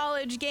 more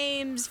college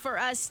games for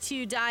us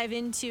to dive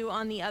into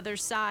on the other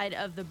side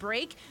of the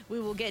break. We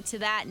will get to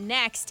that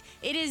next.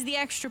 It is the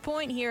Extra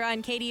Point here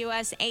on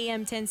KDUS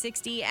AM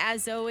 1060,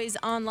 as always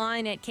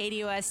online at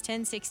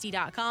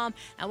KDUS1060.com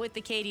and with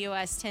the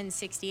KDUS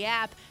 1060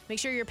 app. Make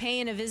sure you're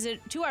paying a visit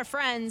to our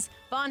friends,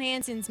 Von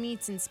Hansen's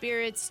Meats and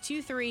Spirits,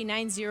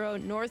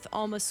 2390 North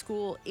Alma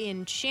School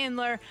in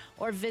Chandler,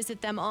 or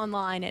visit them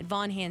online at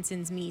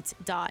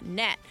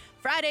vonhansensmeats.net.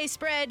 Friday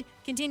Spread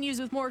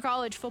continues with more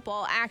college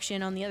football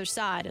action on the other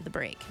side of the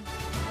break.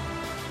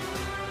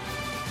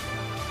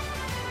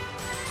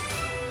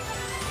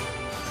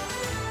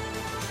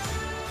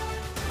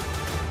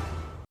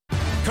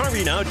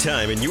 Carving out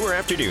time in your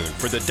afternoon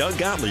for the Doug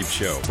Gottlieb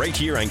Show right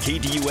here on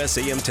KDUS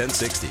AM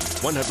 1060,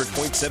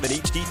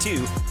 100.7 HD2,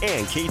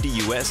 and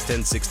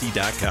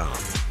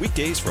KDUS1060.com.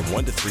 Weekdays from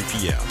 1 to 3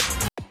 p.m.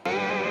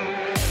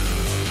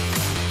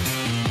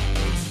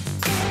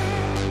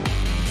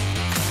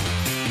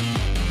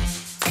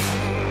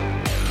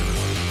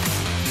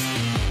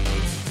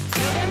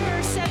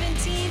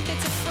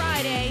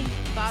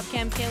 Bob,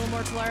 Kayla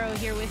Mortellaro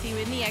here with you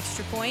in the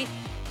Extra Point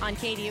on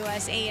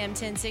KDUS AM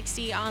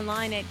 1060,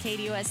 online at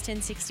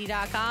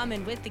KDUS1060.com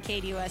and with the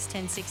KDUS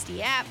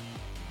 1060 app.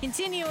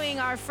 Continuing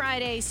our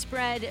Friday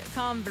Spread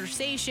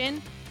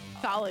conversation,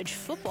 college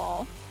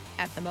football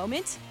at the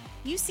moment.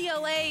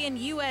 UCLA and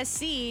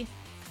USC.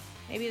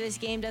 Maybe this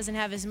game doesn't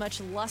have as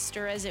much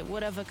luster as it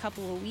would have a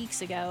couple of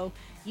weeks ago.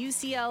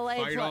 UCLA.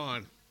 Fight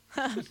on.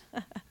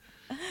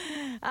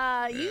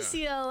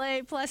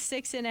 UCLA plus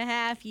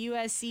 6.5,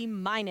 USC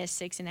minus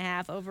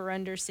 6.5,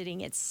 over-under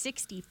sitting at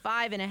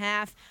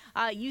 65.5.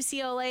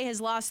 UCLA has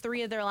lost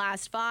 3 of their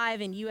last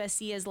 5, and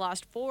USC has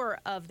lost 4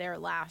 of their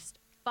last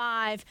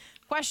 5.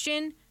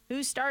 Question: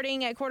 who's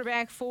starting at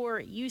quarterback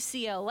for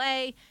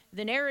UCLA?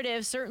 The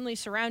narrative certainly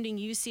surrounding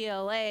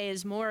UCLA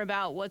is more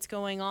about what's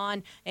going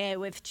on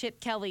with Chip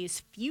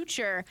Kelly's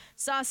future.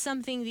 Saw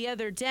something the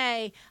other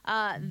day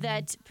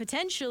that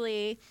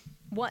potentially,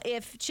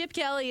 if Chip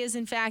Kelly is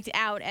in fact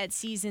out at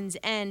season's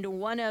end,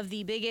 one of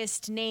the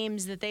biggest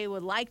names that they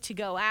would like to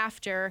go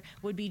after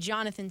would be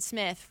Jonathan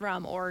Smith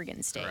from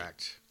Oregon State.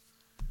 Correct.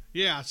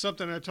 Yeah,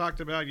 something I talked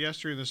about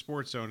yesterday in the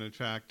Sports Zone, in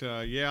fact.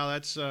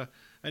 That's a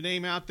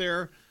name out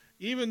there.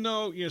 Even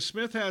though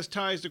Smith has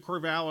ties to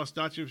Corvallis,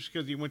 not just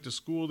because he went to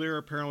school there.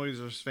 Apparently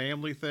there's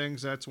family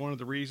things. That's one of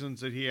the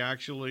reasons that he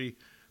actually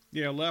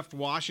left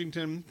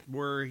Washington,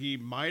 where he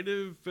might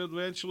have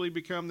eventually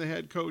become the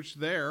head coach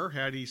there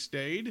had he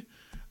stayed,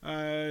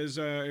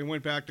 and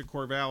went back to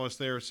Corvallis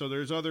there. So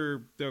there's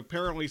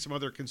apparently some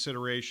other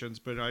considerations,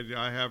 but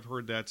I have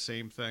heard that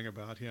same thing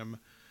about him.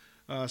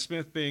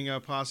 Smith being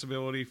a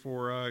possibility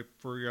for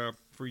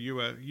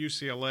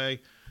UCLA.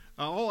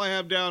 All I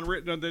have down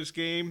written on this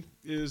game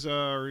is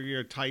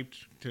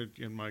typed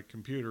in my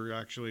computer,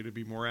 actually, to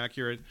be more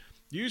accurate.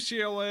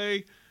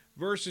 UCLA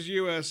versus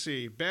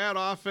USC. Bad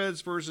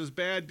offense versus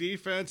bad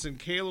defense in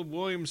Caleb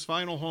Williams'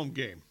 final home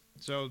game.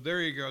 So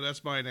there you go.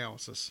 That's my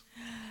analysis.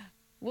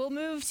 We'll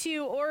move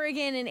to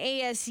Oregon and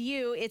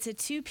ASU. It's a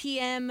 2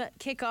 p.m.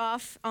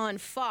 kickoff on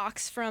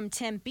Fox from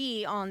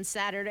Tempe on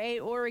Saturday.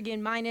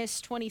 Oregon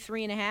minus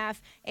 23.5,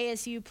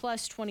 ASU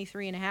plus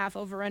 23.5.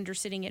 Over/under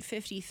sitting at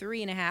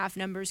 53.5.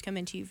 Numbers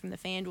coming to you from the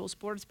FanDuel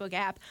Sportsbook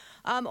app.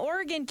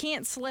 Oregon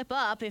can't slip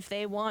up if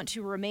they want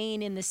to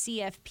remain in the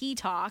CFP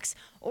talks.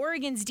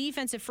 Oregon's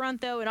defensive front,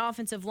 though, and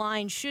offensive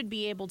line should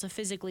be able to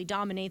physically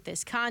dominate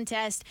this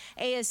contest.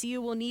 ASU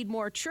will need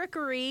more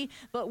trickery,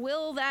 but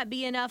will that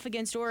be enough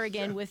against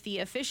Oregon with the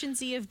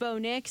efficiency of Bo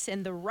Nix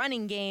and the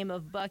running game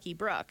of Bucky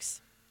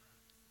Brooks?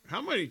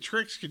 How many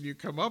tricks can you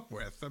come up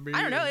with? I mean,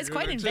 I don't know. It's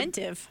quite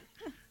inventive.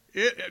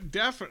 It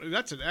definitely,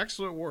 that's an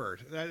excellent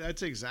word.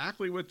 That's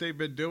exactly what they've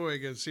been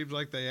doing. It seems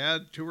like they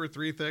add 2 or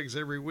 3 things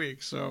every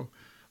week. So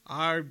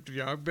I've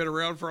been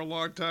around for a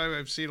long time.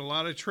 I've seen a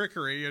lot of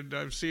trickery, and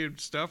I've seen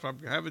stuff I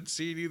haven't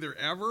seen either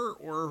ever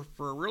or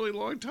for a really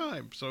long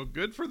time. So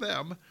good for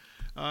them.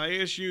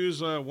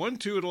 ASU's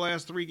 1-2 of the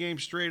last 3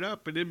 games straight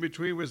up, and in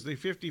between was the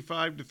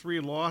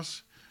 55-3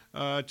 loss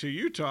to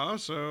Utah.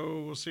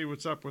 So we'll see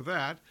what's up with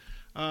that.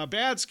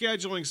 Bad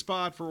scheduling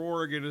spot for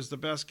Oregon is the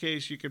best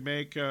case you can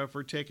make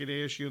for taking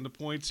ASU in the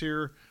points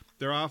here.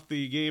 They're off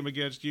the game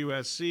against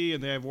USC,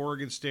 and they have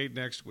Oregon State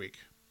next week.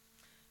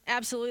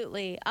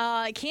 Absolutely.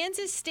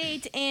 Kansas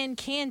State and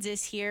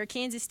Kansas here.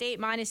 Kansas State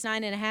minus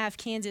 9.5,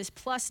 Kansas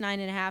plus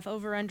 9.5,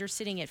 over/under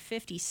sitting at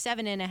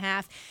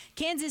 57.5.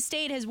 Kansas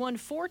State has won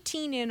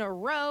 14 in a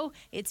row.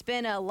 It's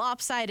been a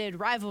lopsided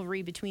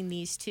rivalry between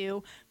these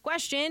two.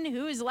 Question,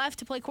 who is left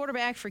to play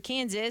quarterback for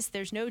Kansas?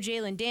 There's no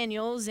Jalen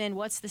Daniels, and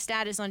what's the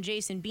status on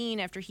Jason Bean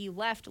after he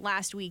left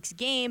last week's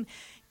game?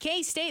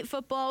 K-State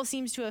football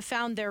seems to have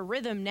found their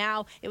rhythm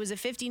now. It was a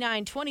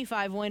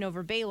 59-25 win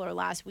over Baylor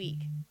last week.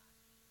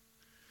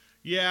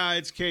 Yeah,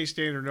 it's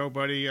K-State or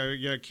nobody.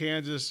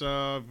 Kansas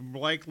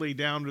likely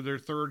down to their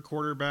third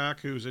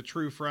quarterback, who's a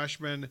true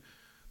freshman,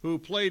 who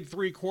played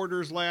 3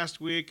 quarters last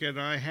week, and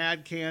I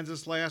had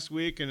Kansas last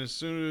week, and as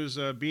soon as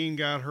Bean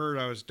got hurt,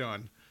 I was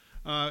done.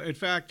 In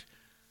fact,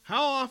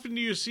 how often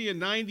do you see a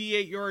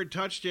 98-yard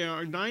touchdown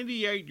or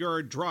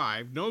 98-yard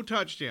drive, no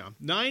touchdown,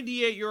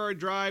 98-yard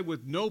drive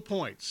with no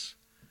points?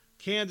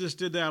 Kansas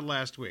did that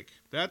last week.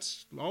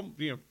 That's,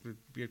 you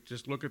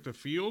just look at the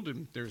field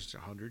and there's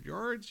 100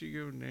 yards.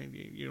 You go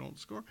 90, you don't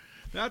score.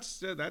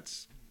 That's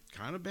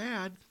kind of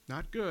bad,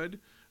 not good.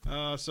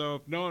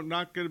 So no, I'm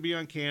not going to be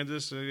on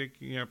Kansas.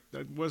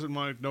 That wasn't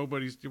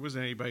it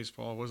wasn't anybody's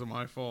fault. It wasn't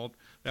my fault.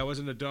 That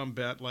wasn't a dumb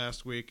bet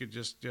last week. It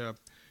just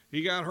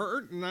he got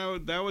hurt, and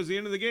that was the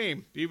end of the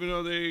game. Even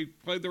though they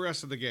played the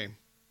rest of the game,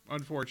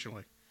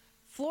 unfortunately.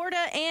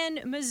 Florida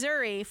and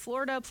Missouri.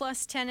 Florida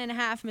plus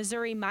 10.5,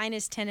 Missouri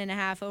minus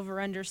 10.5,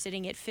 over/under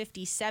sitting at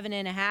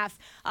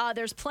 57.5.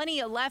 There's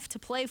plenty left to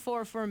play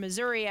for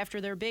Missouri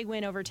after their big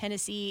win over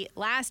Tennessee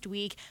last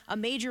week. A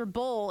major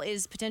bowl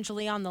is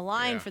potentially on the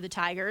line for the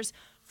Tigers.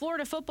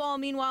 Florida football,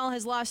 meanwhile,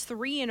 has lost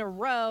 3 in a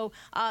row.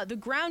 The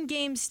ground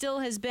game still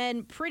has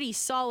been pretty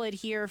solid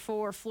here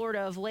for Florida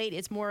of late.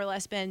 It's more or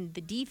less been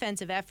the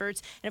defensive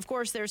efforts. And, of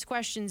course, there's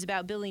questions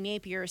about Billy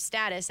Napier's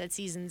status at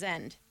season's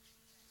end.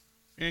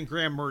 And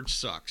Graham Mertz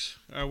sucks.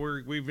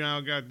 We've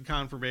now got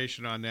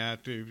confirmation on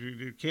that.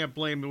 You can't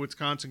blame the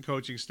Wisconsin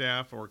coaching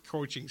staff or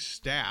coaching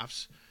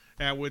staffs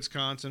at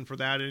Wisconsin for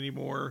that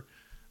anymore.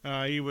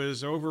 He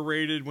was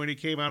overrated when he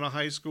came out of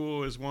high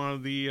school as one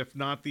of the, if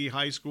not the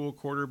high school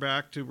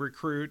quarterback to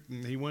recruit.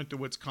 And he went to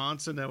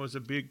Wisconsin. That was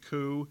a big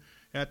coup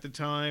at the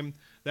time.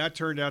 That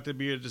turned out to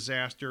be a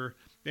disaster.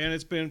 And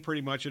it's been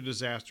pretty much a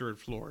disaster at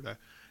Florida.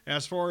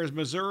 As far as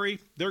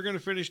Missouri, they're going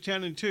to finish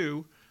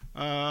 10-2.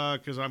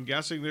 Because I'm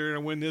guessing they're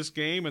going to win this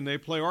game, and they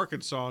play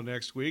Arkansas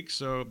next week,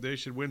 so they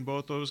should win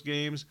both those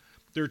games.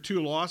 Their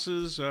 2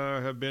 losses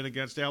have been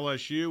against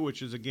LSU,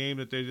 which is a game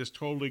that they just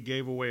totally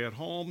gave away at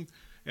home,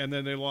 and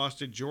then they lost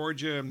to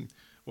Georgia. And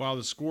while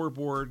the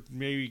scoreboard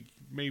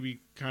maybe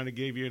kind of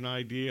gave you an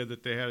idea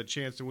that they had a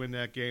chance to win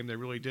that game, they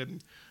really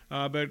didn't.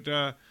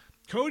 But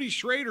Cody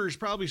Schrader is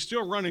probably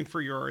still running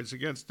for yards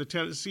against the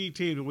Tennessee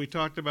team that we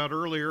talked about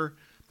earlier.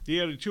 He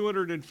had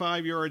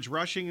 205 yards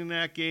rushing in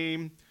that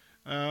game.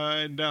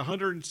 And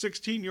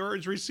 116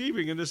 yards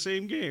receiving in the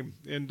same game.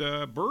 And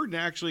Burden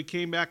actually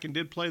came back and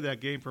did play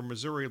that game for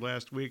Missouri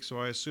last week, so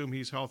I assume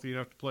he's healthy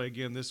enough to play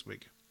again this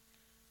week.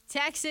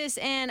 Texas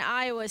and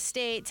Iowa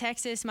State.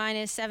 Texas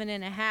minus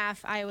 7.5,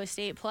 Iowa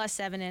State plus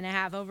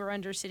 7.5,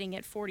 over/under sitting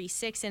at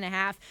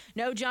 46.5.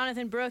 No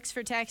Jonathan Brooks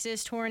for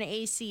Texas, torn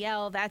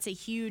ACL. That's a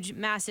huge,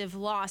 massive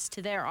loss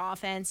to their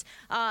offense.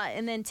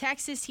 And then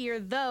Texas here,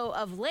 though,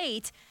 of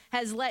late,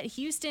 has let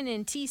Houston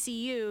and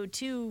TCU,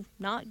 2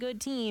 not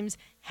good teams,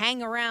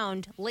 hang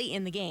around late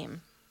in the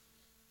game.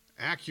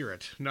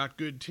 Accurate, not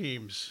good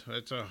teams.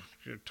 That's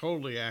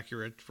totally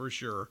accurate for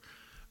sure.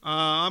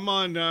 I'm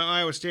on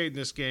Iowa State in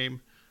this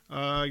game.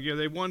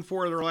 They've won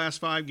 4 of their last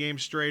 5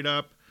 games straight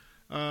up.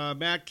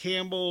 Matt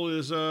Campbell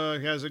has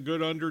a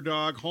good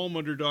home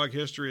underdog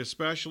history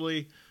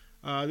especially.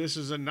 This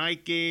is a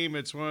night game.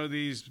 It's one of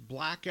these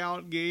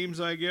blackout games,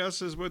 I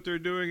guess, is what they're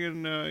doing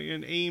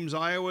in Ames,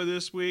 Iowa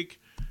this week.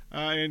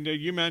 And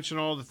you mentioned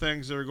all the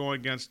things that are going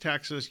against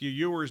Texas.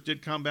 Ewers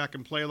did come back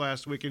and play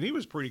last week, and he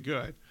was pretty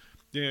good.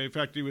 Yeah, in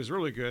fact, he was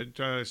really good,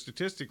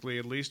 statistically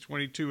at least,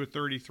 22 of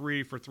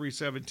 33 for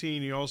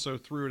 317. He also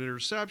threw an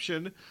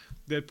interception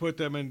that put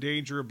them in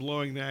danger of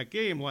blowing that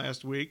game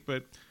last week.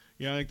 But,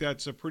 I think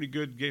that's a pretty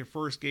good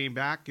first game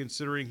back,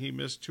 considering he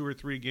missed 2 or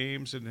 3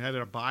 games and had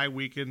a bye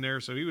week in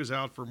there. So he was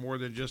out for more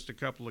than just a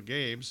couple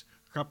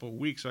of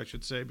weeks, I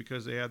should say,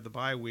 because they had the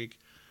bye week.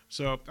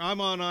 So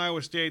I'm on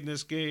Iowa State in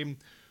this game.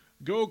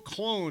 Go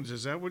Clones!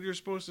 Is that what you're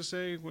supposed to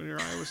say when you're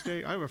Iowa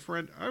State? I have a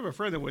friend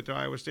that went to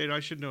Iowa State. I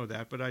should know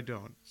that, but I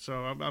don't. So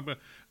I'm gonna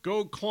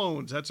go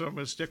Clones. That's what I'm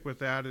gonna stick with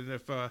that. And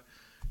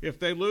if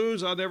they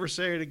lose, I'll never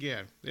say it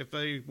again. If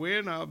they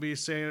win, I'll be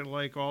saying it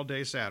like all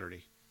day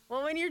Saturday.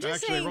 Well, when you're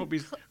just saying...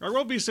 I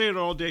won't be saying it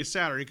all day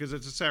Saturday because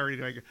it's a Saturday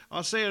night.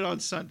 I'll say it on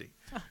Sunday.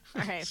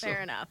 All right, fair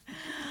enough.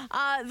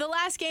 The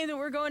last game that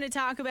we're going to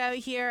talk about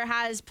here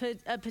has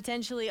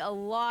potentially a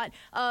lot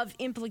of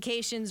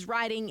implications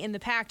riding in the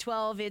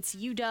Pac-12. It's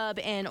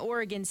UW and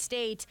Oregon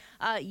State.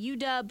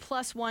 UW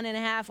plus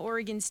 1.5,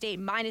 Oregon State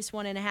minus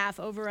 1.5,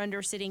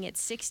 over-under sitting at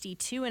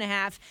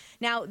 62.5.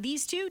 Now,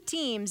 these two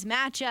teams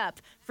match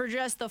up for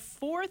just the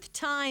 4th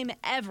time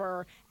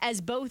ever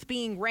as both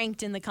being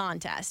ranked in the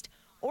contest.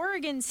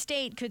 Oregon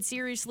State could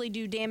seriously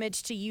do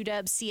damage to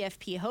UW's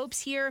CFP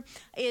hopes here.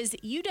 Is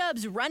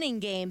UW's running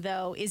game,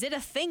 though, is it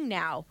a thing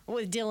now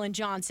with Dylan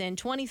Johnson?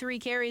 23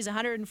 carries,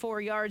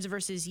 104 yards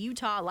versus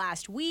Utah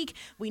last week.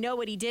 We know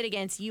what he did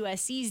against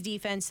USC's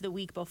defense the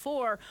week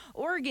before.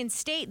 Oregon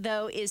State,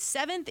 though, is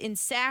 7th in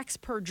sacks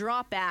per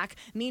dropback.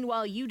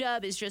 Meanwhile,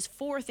 UW is just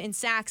 4th in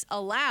sacks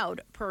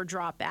allowed per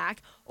dropback.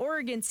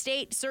 Oregon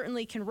State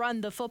certainly can run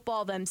the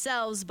football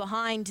themselves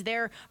behind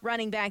their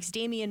running backs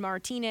Damian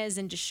Martinez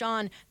and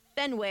Deshaun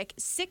Fenwick,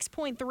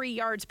 6.3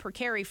 yards per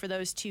carry for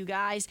those two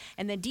guys.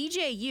 And then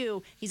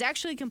DJU, he's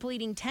actually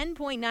completing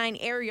 10.9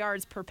 air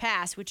yards per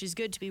pass, which is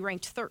good to be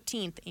ranked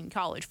 13th in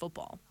college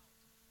football.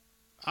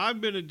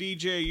 I've been a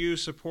DJU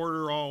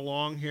supporter all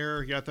along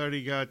here. I thought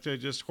he got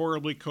just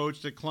horribly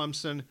coached at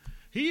Clemson.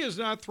 He has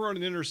not thrown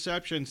an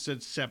interception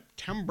since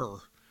September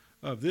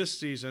of this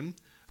season.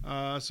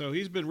 So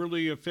he's been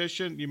really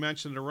efficient. You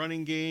mentioned the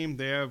running game.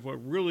 They have a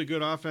really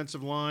good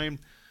offensive line.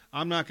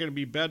 I'm not going to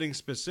be betting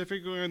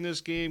specifically on this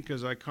game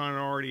because I kind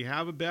of already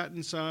have a bet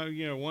in some,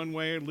 one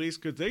way at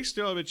least, because they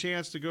still have a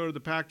chance to go to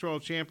the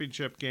Pac-12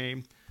 championship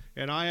game.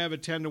 And I have a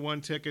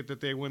 10-1 ticket that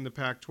they win the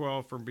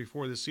Pac-12 from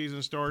before the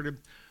season started.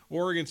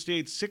 Oregon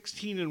State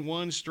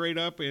 16-1 straight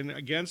up and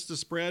against the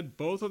spread.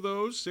 Both of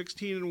those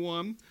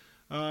 16-1.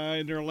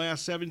 In their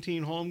last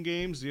 17 home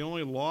games, the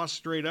only loss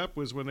straight up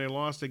was when they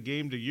lost a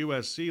game to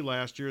USC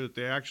last year that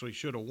they actually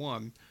should have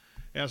won.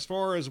 As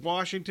far as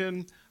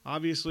Washington,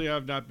 obviously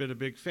I've not been a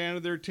big fan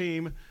of their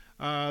team.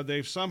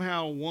 They've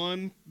somehow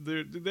won.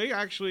 They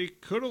actually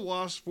could have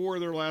lost 4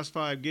 of their last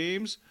 5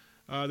 games.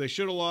 They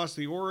should have lost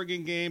the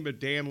Oregon game,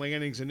 but Dan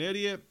Lanning's an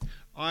idiot.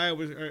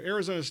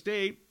 Arizona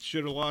State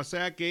should have lost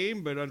that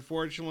game, but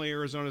unfortunately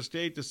Arizona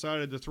State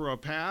decided to throw a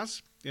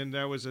pass, and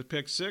that was a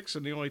pick 6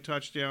 and the only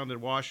touchdown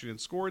that Washington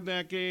scored in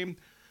that game.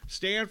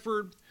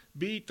 Stanford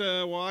beat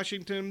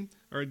Washington,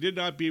 or did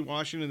not beat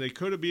Washington. They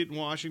could have beaten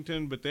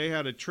Washington, but they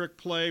had a trick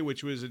play,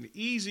 which was an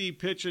easy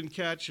pitch and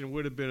catch and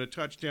would have been a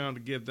touchdown to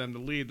give them the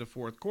lead in the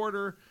 4th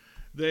quarter.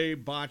 They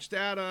botched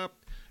that up.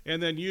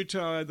 And then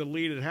Utah had the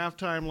lead at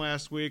halftime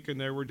last week, and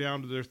they were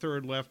down to their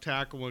 3rd left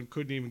tackle and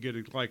couldn't even get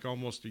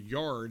almost a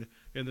yard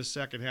in the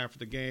second half of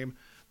the game.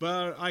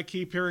 But I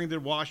keep hearing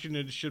that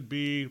Washington should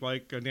be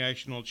like a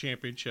national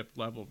championship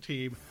level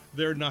team.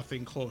 They're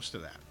nothing close to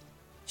that.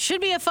 Should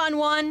be a fun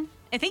one.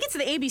 I think it's the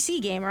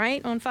ABC game,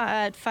 right? On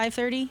at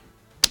 5:30?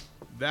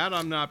 That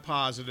I'm not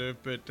positive,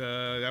 but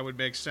that would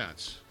make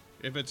sense.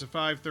 If it's a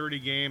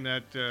 5:30 game,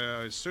 I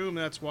assume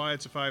that's why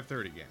it's a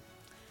 5:30 game.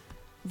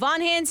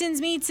 Von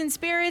Hansen's Meats and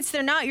Spirits,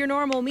 they're not your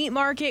normal meat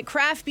market.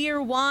 Craft beer,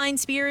 wine,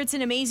 spirits,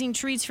 and amazing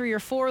treats for your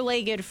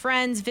 4-legged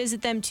friends.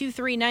 Visit them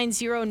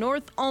 2390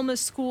 North Alma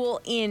School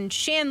in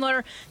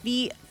Chandler.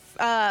 The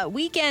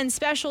weekend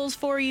specials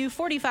for you: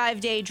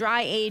 45-day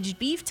dry-aged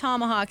beef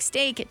tomahawk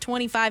steak at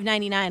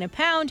 $25.99 a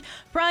pound,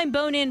 prime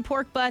bone-in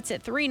pork butts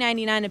at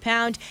 $3.99 a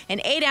pound,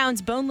 and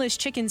 8-ounce boneless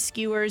chicken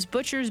skewers,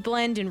 butcher's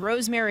blend, and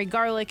rosemary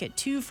garlic at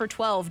 2 for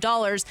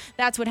 $12.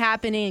 That's what's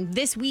happening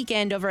this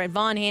weekend over at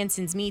Von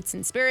Hansen's Meats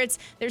and Spirits.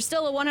 There's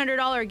still a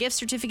 $100 gift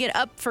certificate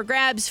up for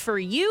grabs for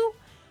you.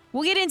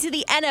 We'll get into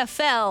the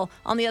NFL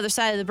on the other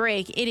side of the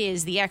break. It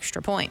is the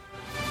Extra Point.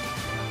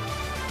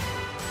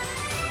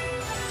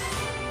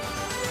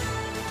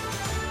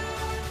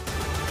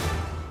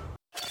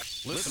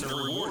 Listener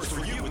rewards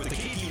for you with the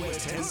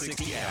KDUS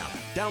 1060 app.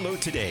 Download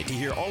today to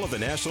hear all of the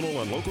national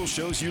and local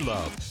shows you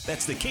love.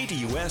 That's the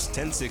KDUS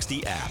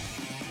 1060 app.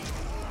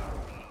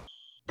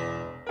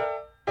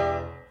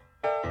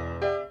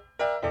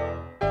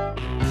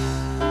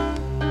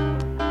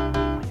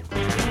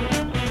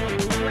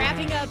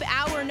 Wrapping up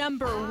hour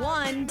number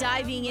 1 everyone.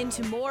 Diving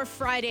into more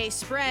Friday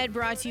Spread,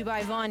 brought to you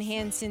by Von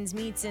Hansen's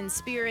Meats and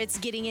Spirits.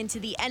 Getting into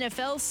the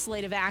NFL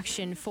slate of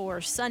action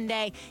for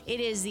Sunday. It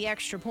is the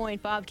Extra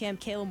Point. Bob Kemp,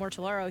 Kayla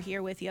Mortellaro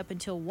here with you up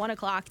until 1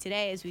 o'clock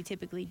today, as we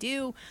typically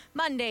do.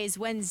 Mondays,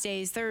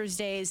 Wednesdays,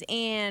 Thursdays,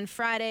 and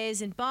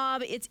Fridays. And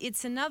Bob,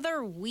 it's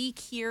another week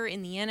here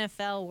in the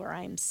NFL where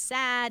I'm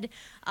sad.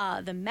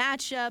 The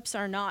matchups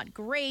are not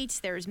great.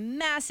 There's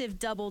massive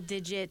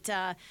double-digit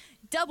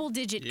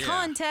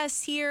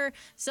contests here,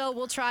 so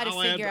we'll try to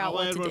figure out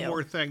what to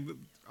do.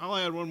 I'll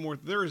add one more.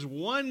 There is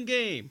one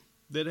game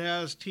that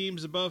has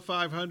teams above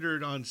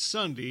 500 on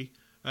Sunday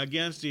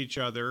against each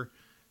other,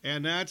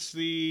 and that's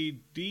the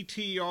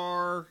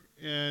DTR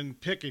and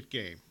Pickett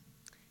game.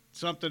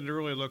 Something to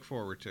really look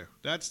forward to.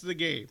 That's the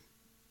game.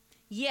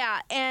 Yeah,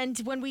 and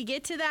when we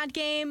get to that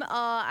game,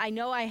 I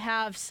know I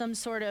have some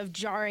sort of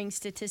jarring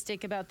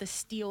statistic about the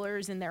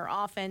Steelers and their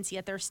offense,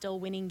 yet they're still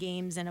winning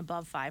games and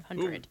above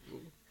 500.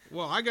 Ooh.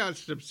 Well, I got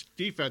some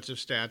defensive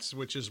stats,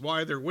 which is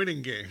why they're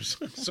winning games.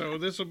 So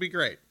this will be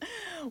great.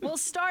 We'll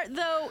start,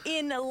 though,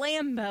 in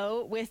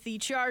Lambeau with the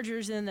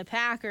Chargers and the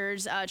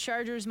Packers.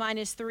 Chargers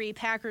 -3,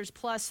 Packers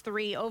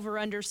 +3,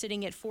 over-under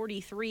sitting at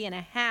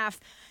 43.5.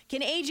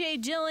 Can A.J.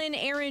 Dillon,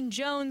 Aaron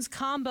Jones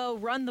combo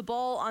run the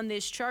ball on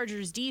this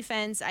Chargers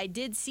defense? I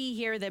did see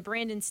here that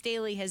Brandon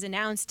Staley has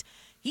announced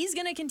he's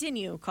going to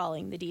continue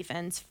calling the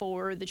defense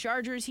for the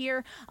Chargers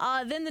here.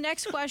 Then the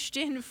next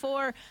question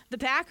for the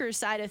Packers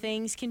side of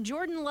things, can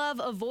Jordan Love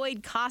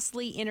avoid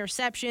costly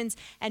interceptions?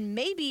 And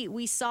maybe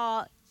we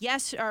saw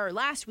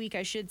last week,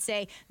 I should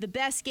say, the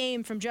best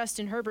game from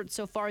Justin Herbert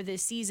so far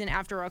this season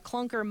after a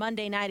clunker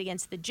Monday night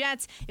against the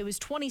Jets. It was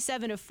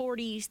 27 of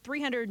 40,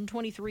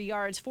 323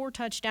 yards, 4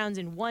 touchdowns,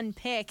 and 1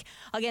 pick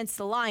against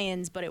the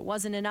Lions, but it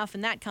wasn't enough in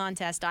that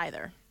contest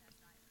either.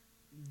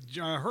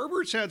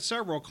 Herbert's had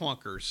several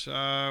clunkers,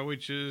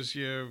 which is,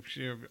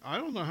 I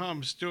don't know how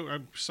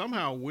I'm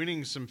somehow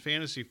winning some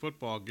fantasy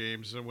football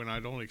games when I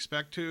don't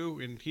expect to,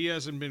 and he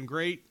hasn't been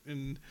great.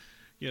 And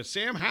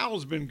Sam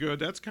Howell's been good.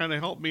 That's kind of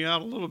helped me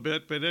out a little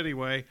bit. But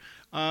anyway,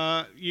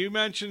 you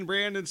mentioned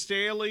Brandon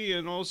Staley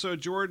and also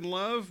Jordan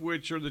Love,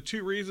 which are the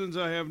two reasons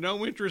I have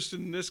no interest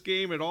in this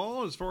game at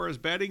all as far as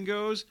betting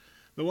goes.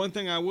 The one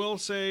thing I will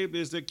say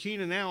is that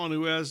Keenan Allen,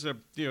 who has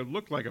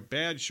looked like a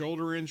bad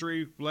shoulder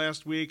injury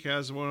last week,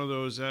 has one of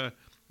those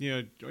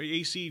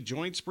AC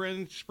joint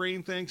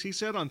sprain things. He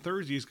said on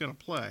Thursday he's going to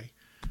play.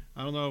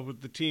 I don't know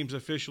if the team's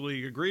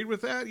officially agreed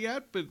with that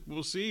yet, but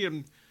we'll see.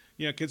 And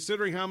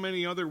considering how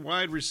many other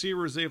wide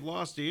receivers they've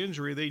lost to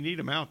injury, they need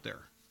him out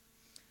there.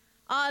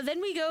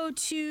 Then we go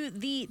to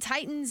the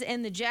Titans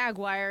and the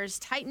Jaguars.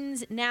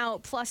 Titans now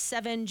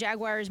 +7,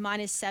 Jaguars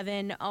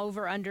 -7,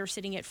 over-under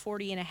sitting at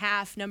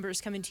 40.5. Numbers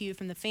coming to you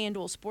from the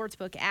FanDuel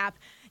Sportsbook app.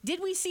 Did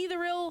we see the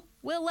real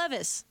Will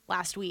Levis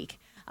last week?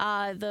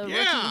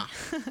 The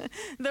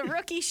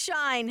rookie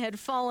shine had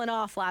fallen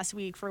off last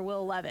week for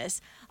Will Levis.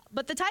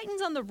 But the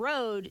Titans on the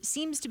road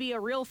seems to be a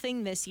real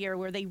thing this year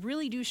where they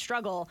really do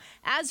struggle.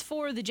 As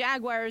for the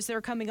Jaguars, they're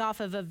coming off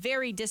of a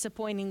very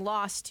disappointing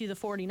loss to the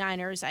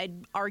 49ers.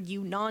 I'd argue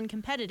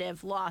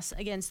non-competitive loss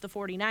against the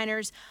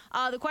 49ers.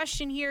 The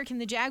question here, can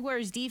the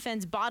Jaguars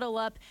defense bottle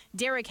up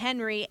Derrick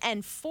Henry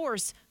and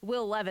force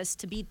Will Levis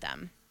to beat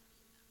them?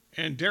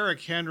 And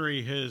Derrick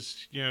Henry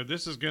has,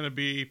 this is going to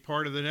be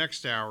part of the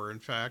next hour, in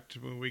fact,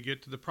 when we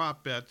get to the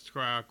prop bet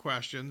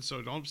question.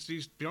 So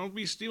don't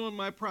be stealing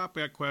my prop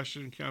bet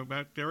question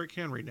about Derrick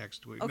Henry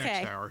next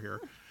hour here.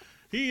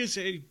 He is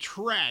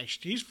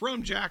trashed. He's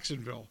from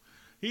Jacksonville.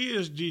 He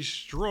has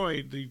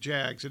destroyed the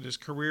Jags in his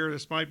career.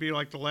 This might be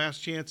like the last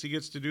chance he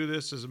gets to do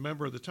this as a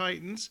member of the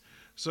Titans.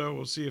 So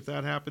we'll see if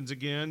that happens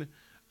again.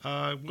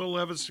 Will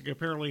Levis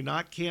apparently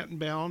not Canton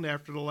bound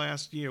after the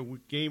last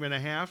game and a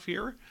half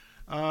here.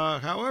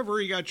 However,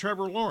 you got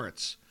Trevor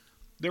Lawrence.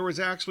 There was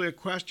actually a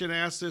question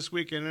asked this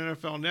week in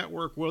NFL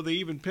Network, will they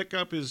even pick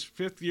up his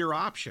fifth-year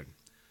option?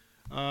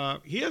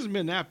 He hasn't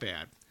been that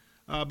bad.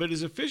 But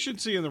his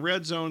efficiency in the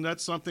red zone,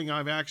 that's something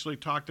I've actually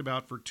talked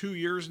about for 2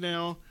 years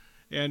now.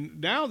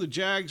 And now the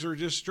Jags are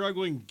just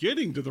struggling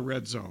getting to the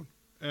red zone.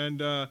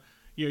 And,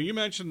 you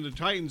mentioned the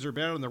Titans are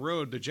bad on the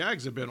road. The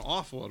Jags have been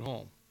awful at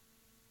home.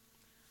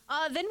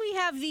 Then we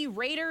have the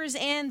Raiders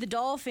and the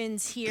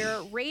Dolphins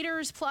here.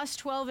 Raiders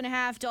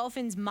 +12.5,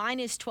 Dolphins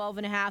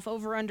 -12.5,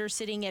 over-under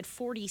sitting at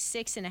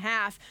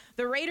 46.5.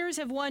 The Raiders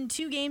have won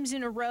 2 games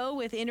in a row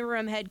with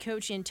interim head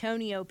coach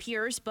Antonio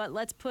Pierce, but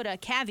let's put a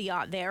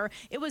caveat there.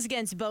 It was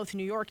against both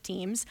New York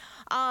teams.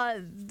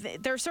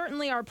 There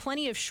certainly are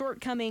plenty of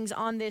shortcomings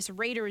on this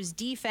Raiders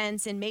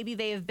defense, and maybe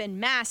they have been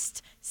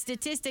masked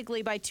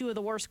statistically by 2 of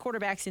the worst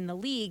quarterbacks in the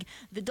league.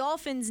 The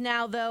Dolphins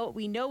now, though,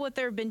 we know what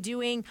they've been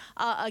doing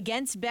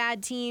against bad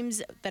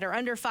teams that are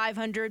under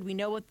 500. We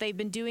know what they've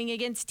been doing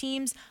against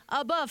teams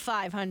above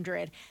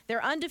 500.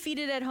 They're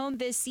undefeated at home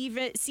this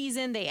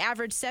season. They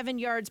average 7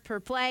 yards per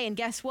play. And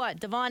guess what?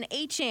 Devon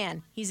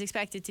Achane, he's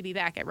expected to be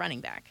back at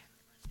running back.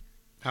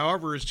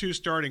 However, his 2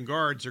 starting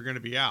guards are going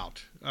to be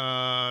out.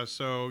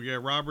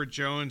 Robert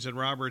Jones and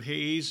Robert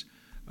Hayes.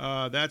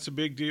 That's a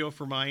big deal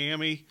for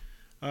Miami.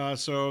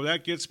 So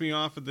that gets me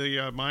off of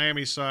the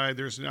Miami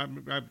side.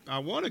 I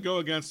want to go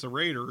against the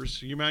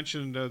Raiders. You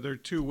mentioned their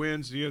 2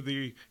 wins.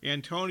 The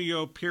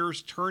Antonio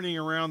Pierce turning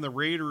around the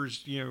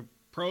Raiders,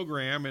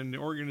 program and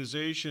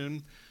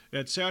organization,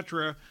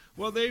 etc.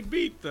 Well, they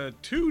beat the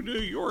 2 New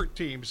York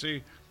teams.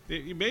 See,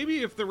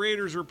 maybe if the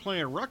Raiders were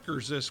playing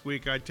Rutgers this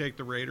week, I'd take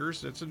the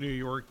Raiders. That's a New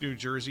York, New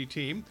Jersey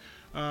team.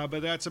 But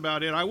that's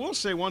about it. I will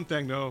say one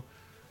thing, though.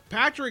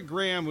 Patrick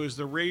Graham, who's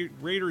the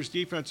Raiders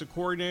defensive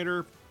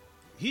coordinator,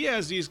 he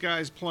has these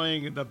guys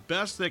playing the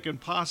best they can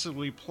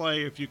possibly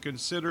play if you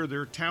consider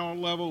their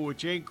talent level,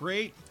 which ain't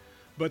great,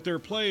 but their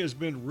play has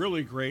been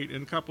really great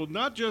in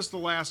not just the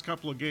last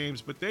couple of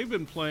games, but they've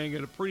been playing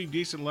at a pretty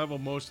decent level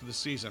most of the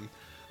season.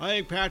 I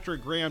think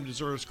Patrick Graham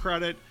deserves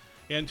credit.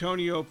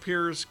 Antonio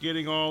Pierce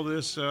getting all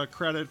this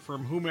credit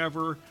from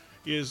whomever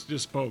is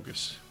just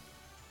bogus.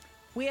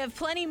 We have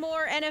plenty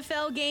more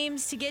NFL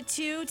games to get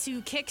to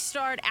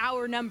kickstart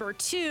hour number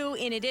 2.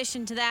 In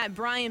addition to that,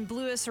 Brian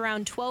blew us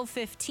around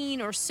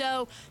 12:15 or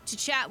so to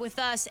chat with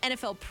us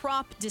NFL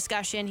prop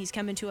discussion. He's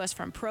coming to us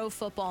from Pro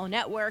Football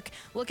Network.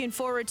 Looking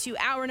forward to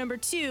hour number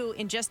 2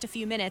 in just a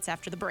few minutes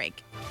after the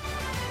break.